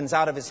weapons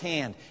out of his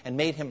hand, and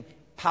made him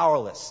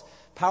powerless.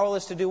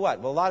 Powerless to do what?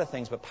 Well, a lot of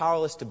things, but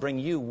powerless to bring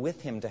you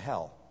with him to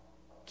hell.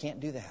 Can't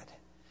do that.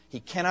 He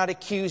cannot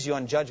accuse you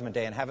on Judgment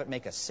Day and have it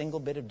make a single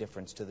bit of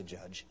difference to the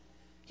judge.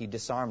 He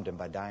disarmed him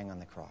by dying on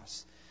the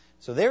cross.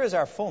 So there is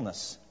our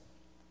fullness.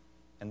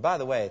 And by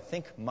the way,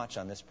 think much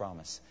on this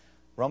promise.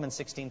 Romans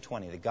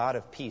 16:20, the God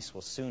of peace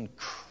will soon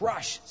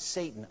crush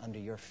Satan under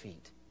your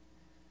feet.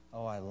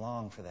 Oh, I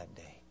long for that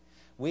day.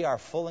 We are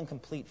full and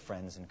complete,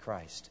 friends, in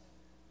Christ.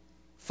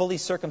 Fully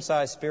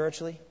circumcised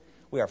spiritually.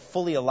 We are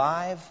fully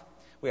alive.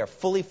 We are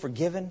fully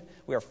forgiven.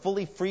 We are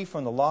fully free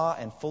from the law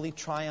and fully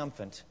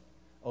triumphant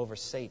over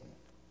Satan.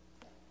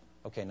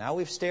 Okay, now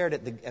we've stared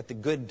at the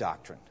good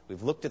doctrine.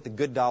 We've looked at the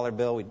good dollar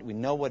bill. We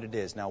know what it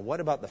is. Now, what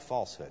about the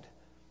falsehood?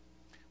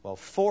 Well,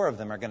 4 of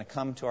them are going to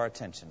come to our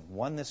attention.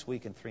 1 this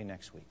week and 3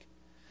 next week.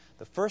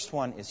 The first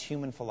one is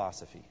human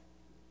philosophy.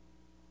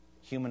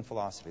 Human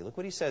philosophy. Look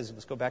what he says.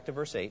 Let's go back to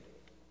verse 8.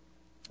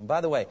 And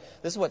by the way,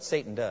 this is what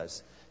Satan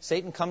does.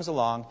 Satan comes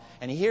along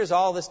and he hears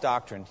all this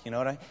doctrine, you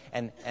know what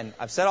and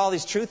I've said all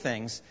these true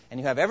things, and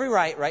you have every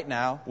right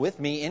now with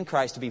me in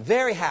Christ to be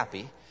very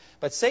happy.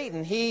 But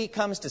Satan, he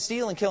comes to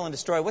steal and kill and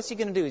destroy. What's he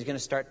going to do? He's going to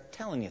start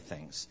telling you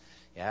things.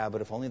 Yeah,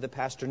 but if only the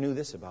pastor knew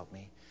this about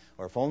me,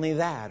 or if only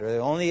that,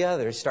 or only the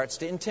other. He starts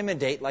to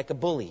intimidate like a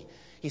bully.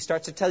 He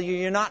starts to tell you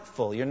you're not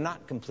full, you're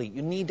not complete.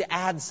 You need to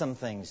add some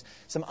things,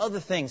 some other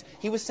things.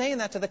 He was saying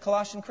that to the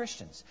Colossian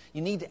Christians.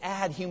 You need to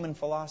add human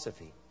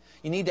philosophy.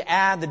 You need to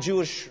add the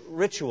Jewish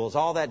rituals,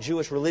 all that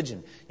Jewish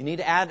religion. You need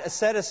to add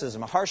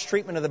asceticism, a harsh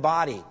treatment of the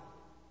body.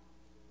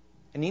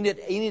 And you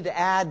need to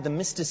add the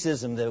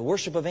mysticism, the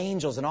worship of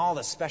angels, and all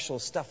the special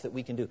stuff that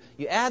we can do.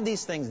 You add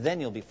these things, then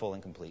you'll be full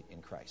and complete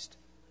in Christ.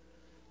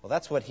 Well,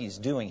 that's what he's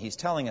doing. He's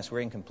telling us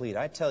we're incomplete.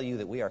 I tell you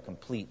that we are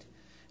complete.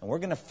 And we're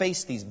going to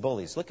face these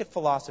bullies. Look at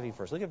philosophy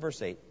first. Look at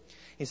verse 8.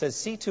 He says,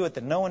 see to it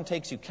that no one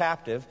takes you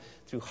captive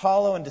through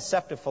hollow and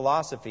deceptive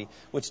philosophy,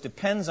 which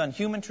depends on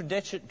human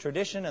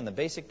tradition and the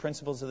basic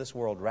principles of this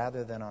world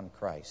rather than on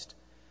Christ.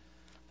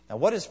 Now,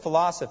 what is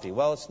philosophy?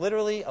 Well, it's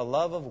literally a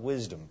love of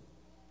wisdom.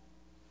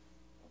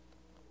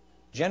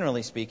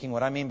 Generally speaking,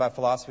 what I mean by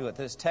philosophy, what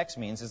this text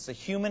means, is a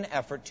human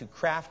effort to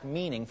craft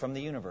meaning from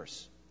the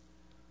universe.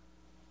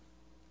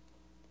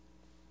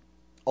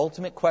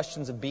 Ultimate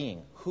questions of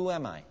being. Who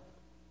am I?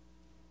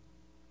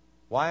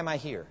 Why am I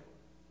here?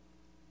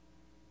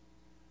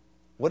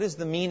 What is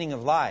the meaning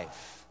of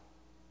life?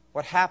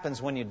 What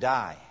happens when you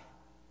die?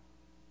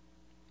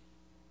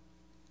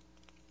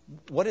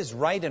 What is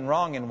right and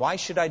wrong, and why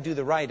should I do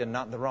the right and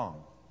not the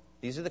wrong?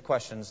 These are the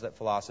questions that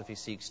philosophy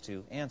seeks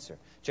to answer.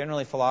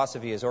 Generally,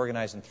 philosophy is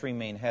organized in 3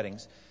 main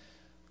headings.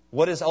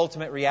 What is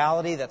ultimate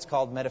reality? That's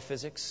called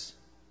metaphysics.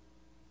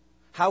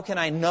 How can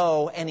I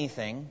know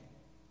anything?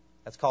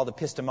 That's called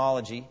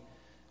epistemology.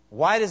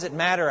 Why does it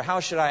matter?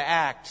 How should I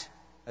act?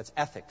 That's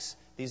ethics.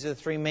 These are the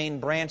 3 main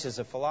branches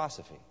of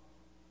philosophy.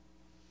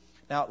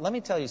 Now, let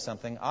me tell you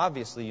something.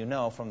 Obviously, you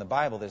know from the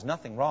Bible there's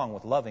nothing wrong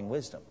with loving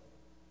wisdom.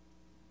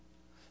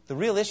 The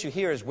real issue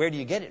here is, where do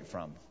you get it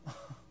from?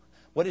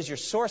 What is your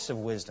source of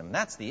wisdom?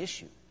 That's the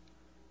issue.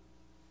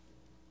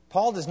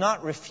 Paul does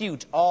not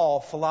refute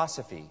all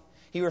philosophy.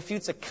 He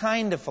refutes a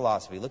kind of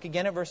philosophy. Look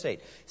again at verse 8.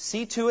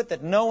 See to it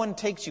that no one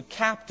takes you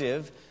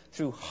captive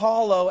through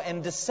hollow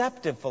and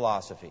deceptive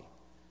philosophy,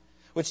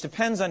 which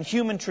depends on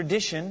human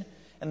tradition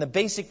and the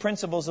basic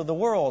principles of the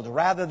world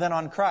rather than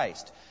on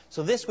Christ.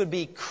 So this would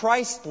be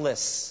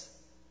Christless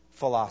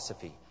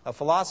philosophy. A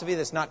philosophy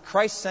that's not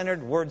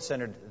Christ-centered,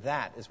 word-centered.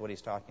 That is what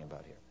he's talking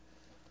about here.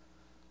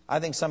 I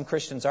think some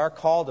Christians are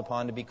called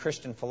upon to be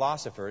Christian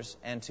philosophers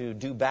and to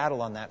do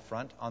battle on that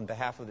front on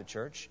behalf of the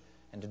church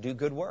and to do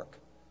good work.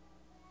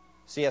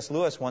 C.S.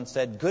 Lewis once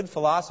said, good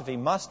philosophy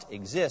must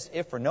exist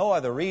if for no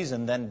other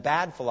reason than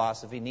bad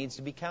philosophy needs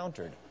to be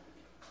countered.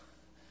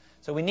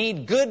 So we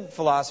need good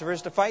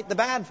philosophers to fight the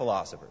bad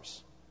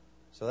philosophers.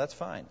 So that's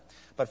fine.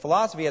 But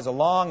philosophy has a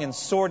long and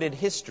sordid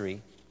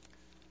history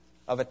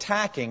of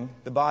attacking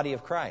the body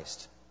of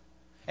Christ.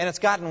 And it's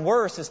gotten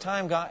worse as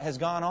time has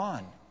gone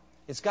on.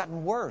 It's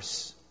gotten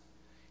worse.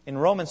 In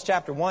Romans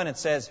chapter 1 it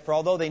says, for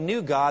although they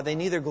knew God, they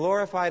neither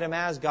glorified Him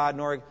as God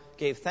nor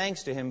gave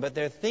thanks to Him, but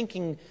their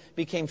thinking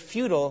became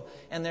futile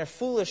and their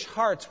foolish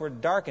hearts were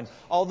darkened.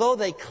 Although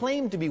they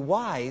claimed to be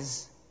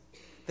wise,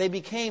 they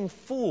became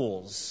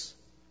fools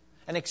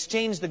and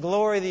exchanged the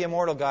glory of the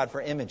immortal God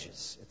for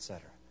images,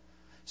 etc.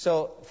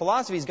 So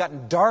philosophy has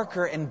gotten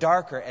darker and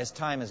darker as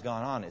time has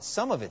gone on.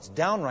 Some of it's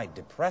downright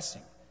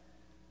depressing.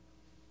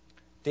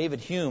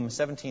 David Hume,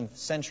 17th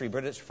century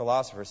British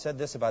philosopher, said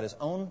this about his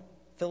own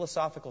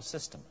philosophical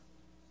system.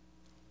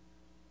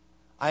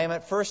 I am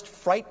at first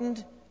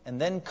frightened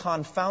and then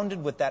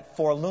confounded with that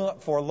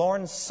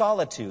forlorn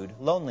solitude,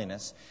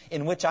 loneliness,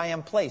 in which I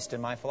am placed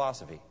in my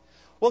philosophy.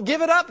 Well,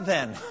 give it up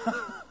then.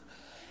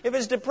 If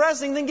it's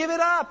depressing, then give it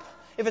up.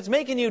 If it's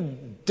making you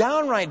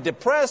downright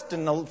depressed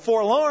and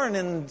forlorn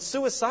and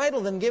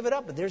suicidal, then give it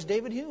up. But there's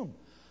David Hume.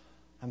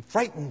 I'm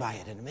frightened by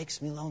it and it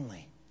makes me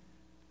lonely.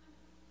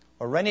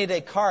 Or René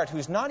Descartes,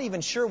 who's not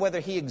even sure whether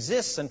he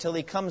exists until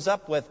he comes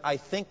up with, I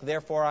think,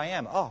 therefore I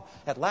am. Oh,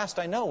 at last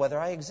I know whether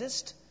I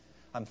exist.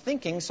 I'm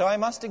thinking, so I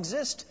must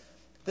exist.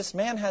 This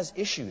man has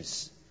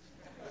issues.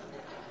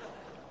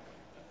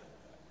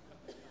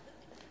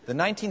 The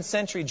 19th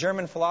century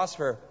German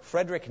philosopher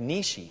Friedrich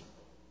Nietzsche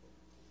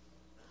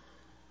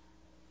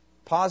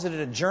posited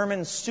a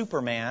German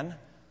Superman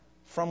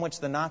from which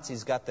the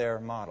Nazis got their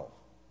model.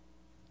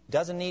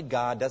 Doesn't need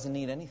God, doesn't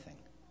need anything.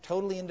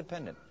 Totally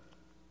independent.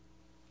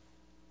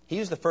 He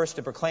was the first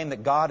to proclaim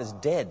that God is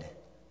dead.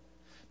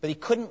 But he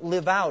couldn't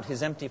live out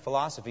his empty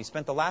philosophy. He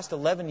spent the last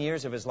 11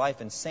 years of his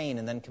life insane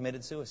and then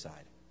committed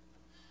suicide.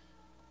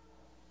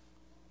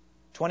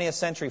 20th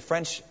century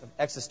French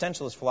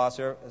existentialist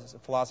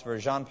philosopher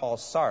Jean-Paul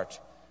Sartre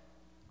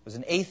was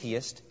an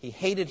atheist. He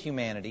hated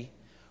humanity.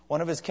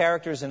 One of his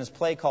characters in his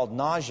play called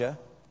Nausea,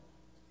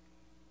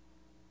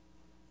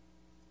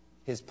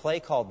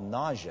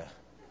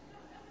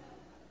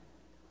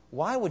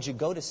 why would you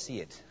go to see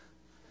it?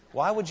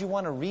 Why would you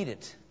want to read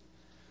it?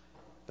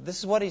 But this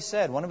is what he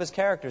said. One of his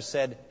characters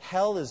said,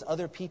 hell is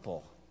other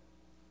people.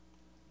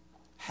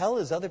 Hell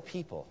is other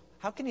people.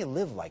 How can you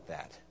live like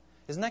that?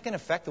 Isn't that going to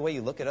affect the way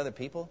you look at other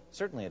people?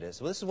 Certainly it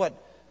is. Well, this is what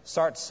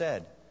Sartre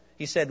said.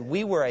 He said,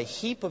 we were a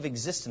heap of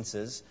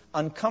existences,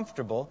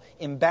 uncomfortable,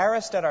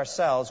 embarrassed at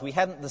ourselves. We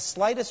hadn't the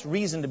slightest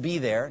reason to be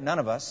there, none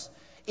of us.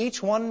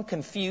 Each one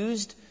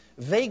confused,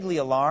 vaguely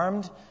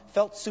alarmed,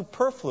 felt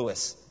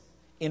superfluous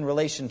in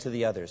relation to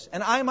the others.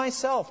 And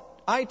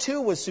I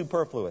too was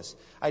superfluous.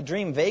 I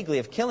dreamed vaguely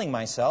of killing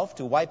myself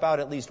to wipe out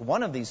at least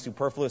one of these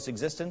superfluous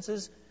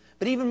existences,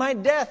 but even my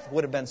death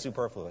would have been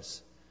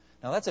superfluous.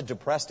 Now that's a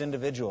depressed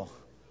individual,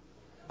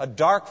 a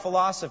dark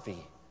philosophy.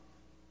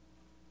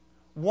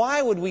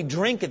 Why would we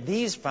drink at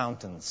these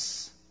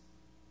fountains?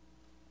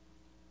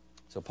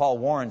 So Paul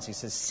warns, he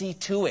says, see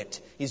to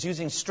it. He's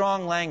using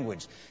strong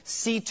language.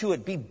 See to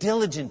it, be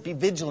diligent, be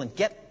vigilant.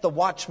 Get the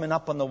watchmen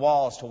up on the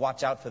walls to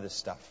watch out for this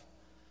stuff.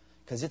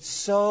 Because it's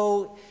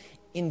so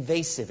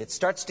invasive. It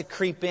starts to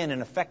creep in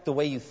and affect the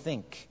way you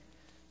think.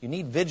 You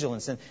need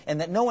vigilance.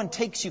 And that no one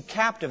takes you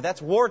captive.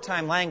 That's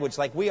wartime language,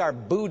 like we are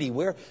booty.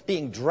 We're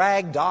being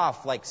dragged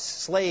off like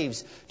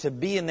slaves to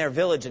be in their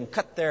village and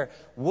cut their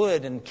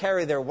wood and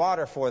carry their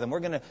water for them. We're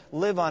going to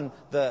live on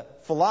the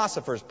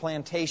philosopher's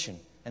plantation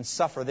and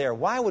suffer there.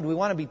 Why would we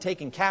want to be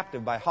taken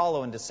captive by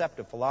hollow and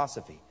deceptive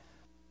philosophy?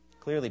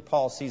 Clearly,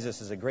 Paul sees this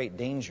as a great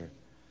danger.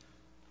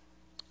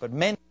 But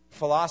many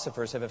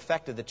philosophers have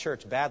affected the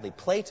church badly.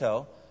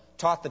 Plato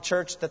taught the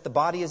church that the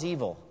body is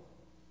evil.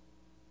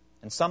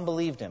 And some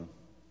believed him,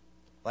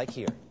 like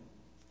here.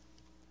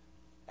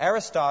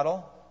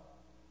 Aristotle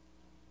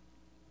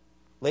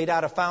laid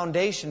out a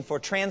foundation for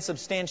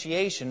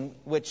transubstantiation,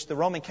 which the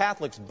Roman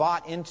Catholics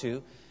bought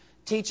into,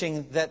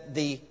 teaching that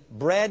the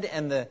bread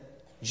and the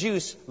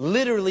juice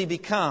literally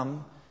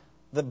become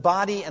the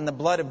body and the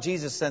blood of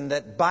Jesus, and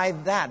that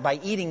by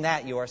eating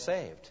that, you are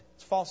saved.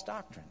 It's false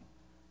doctrine.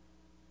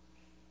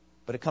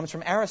 But it comes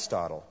from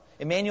Aristotle.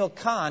 Immanuel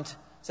Kant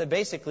said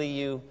basically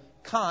you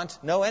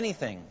can't know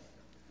anything.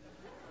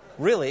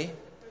 Really.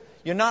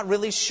 You're not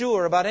really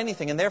sure about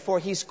anything. And therefore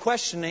he's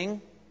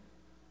questioning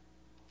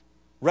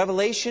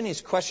revelation. He's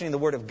questioning the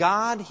Word of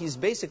God. He's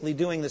basically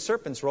doing the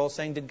serpent's role,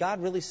 saying, did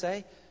God really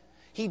say?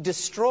 He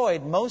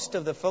destroyed most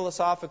of the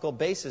philosophical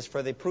basis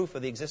for the proof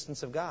of the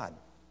existence of God.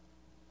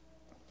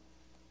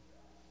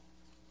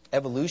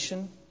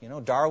 Evolution,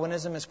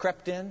 Darwinism has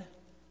crept in.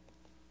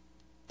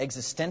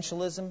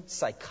 Existentialism,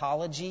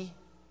 psychology,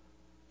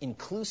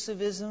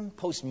 inclusivism,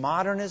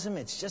 postmodernism,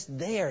 it's just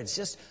there. It's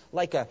just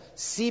like a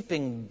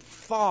seeping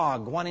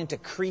fog wanting to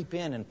creep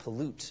in and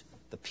pollute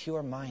the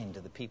pure mind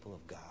of the people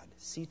of God.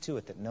 See to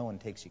it that no one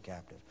takes you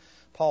captive.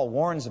 Paul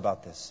warns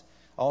about this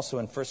also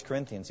in 1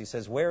 Corinthians. He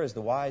says, where is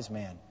the wise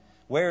man?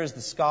 Where is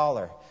the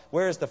scholar?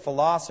 Where is the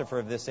philosopher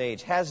of this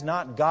age? Has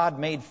not God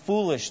made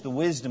foolish the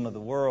wisdom of the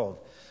world?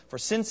 For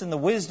since in the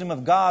wisdom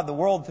of God, the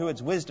world through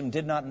its wisdom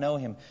did not know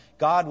him,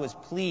 God was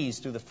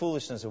pleased through the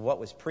foolishness of what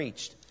was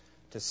preached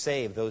to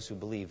save those who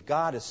believe.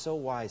 God is so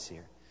wise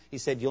here. He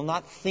said, you'll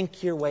not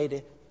think your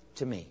way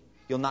to me.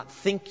 You'll not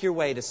think your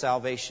way to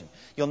salvation.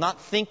 You'll not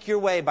think your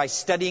way by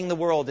studying the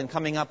world and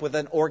coming up with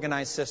an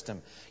organized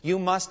system. You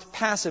must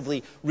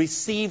passively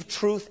receive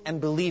truth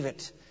and believe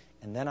it,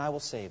 and then I will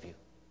save you.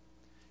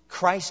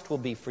 Christ will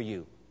be for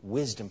you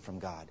wisdom from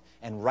God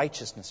and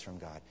righteousness from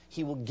God.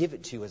 He will give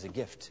it to you as a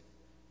gift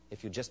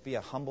if you just be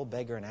a humble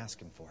beggar and ask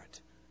him for it.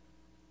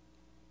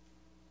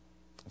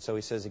 And so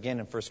he says again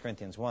in 1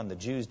 Corinthians 1, the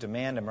Jews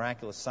demand a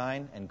miraculous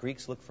sign and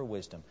Greeks look for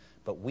wisdom.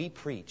 But we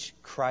preach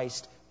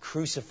Christ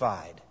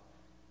crucified.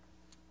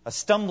 A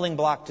stumbling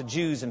block to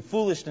Jews and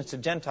foolishness to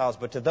Gentiles,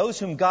 but to those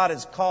whom God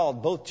has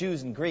called, both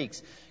Jews and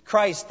Greeks,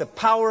 Christ, the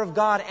power of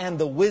God and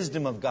the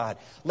wisdom of God.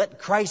 Let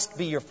Christ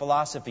be your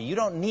philosophy. You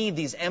don't need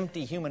these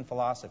empty human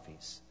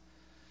philosophies.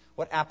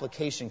 What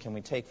application can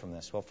we take from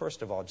this? Well,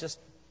 first of all, just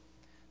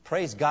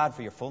praise God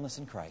for your fullness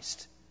in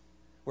Christ.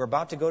 We're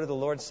about to go to the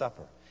Lord's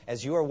Supper.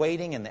 As you are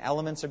waiting and the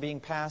elements are being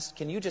passed,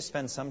 can you just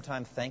spend some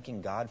time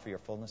thanking God for your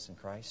fullness in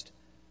Christ?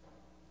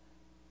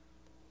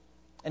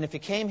 And if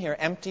you came here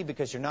empty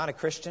because you're not a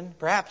Christian,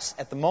 perhaps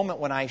at the moment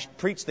when I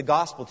preached the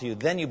gospel to you,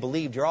 then you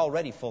believed you're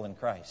already full in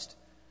Christ.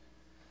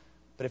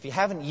 But if you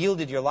haven't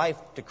yielded your life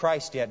to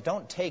Christ yet,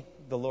 don't take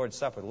the Lord's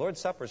Supper. The Lord's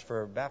Supper is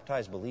for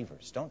baptized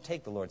believers. Don't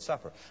take the Lord's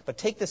Supper. But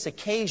take this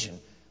occasion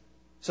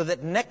so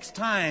that next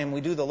time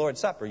we do the Lord's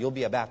Supper, you'll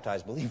be a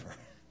baptized believer.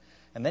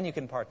 And then you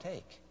can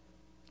partake.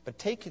 But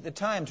take the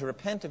time to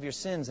repent of your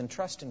sins and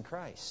trust in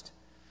Christ.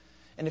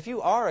 And if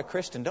you are a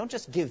Christian, don't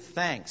just give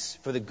thanks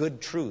for the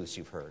good truths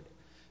you've heard,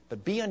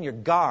 but be on your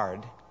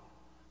guard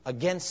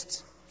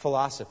against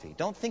philosophy.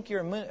 Don't think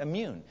you're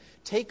immune.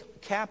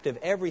 Take captive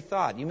every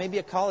thought. You may be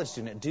a college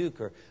student at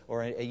Duke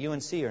or a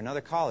UNC or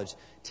another college.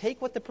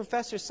 Take what the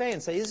professors say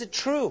and say, is it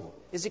true?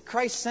 Is it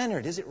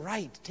Christ-centered? Is it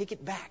right? Take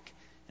it back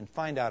and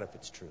find out if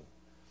it's true.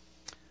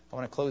 I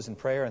want to close in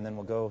prayer, and then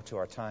we'll go to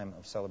our time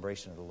of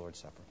celebration of the Lord's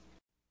Supper.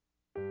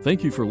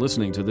 Thank you for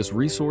listening to this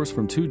resource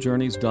from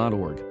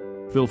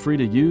twojourneys.org. Feel free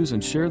to use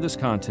and share this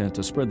content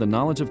to spread the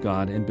knowledge of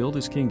God and build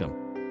His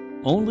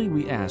kingdom. Only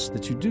we ask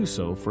that you do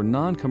so for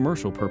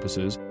non-commercial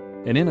purposes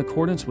and in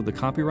accordance with the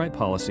copyright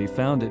policy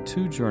found at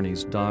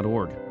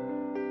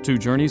twojourneys.org. Two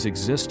Journeys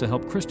exists to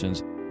help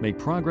Christians make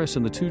progress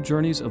in the two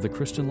journeys of the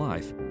Christian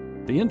life,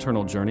 the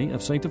internal journey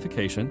of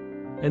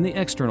sanctification and the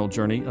external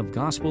journey of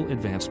gospel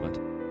advancement.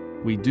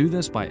 We do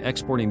this by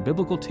exporting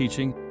biblical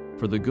teaching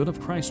for the good of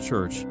Christ's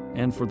church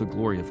and for the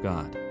glory of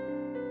God.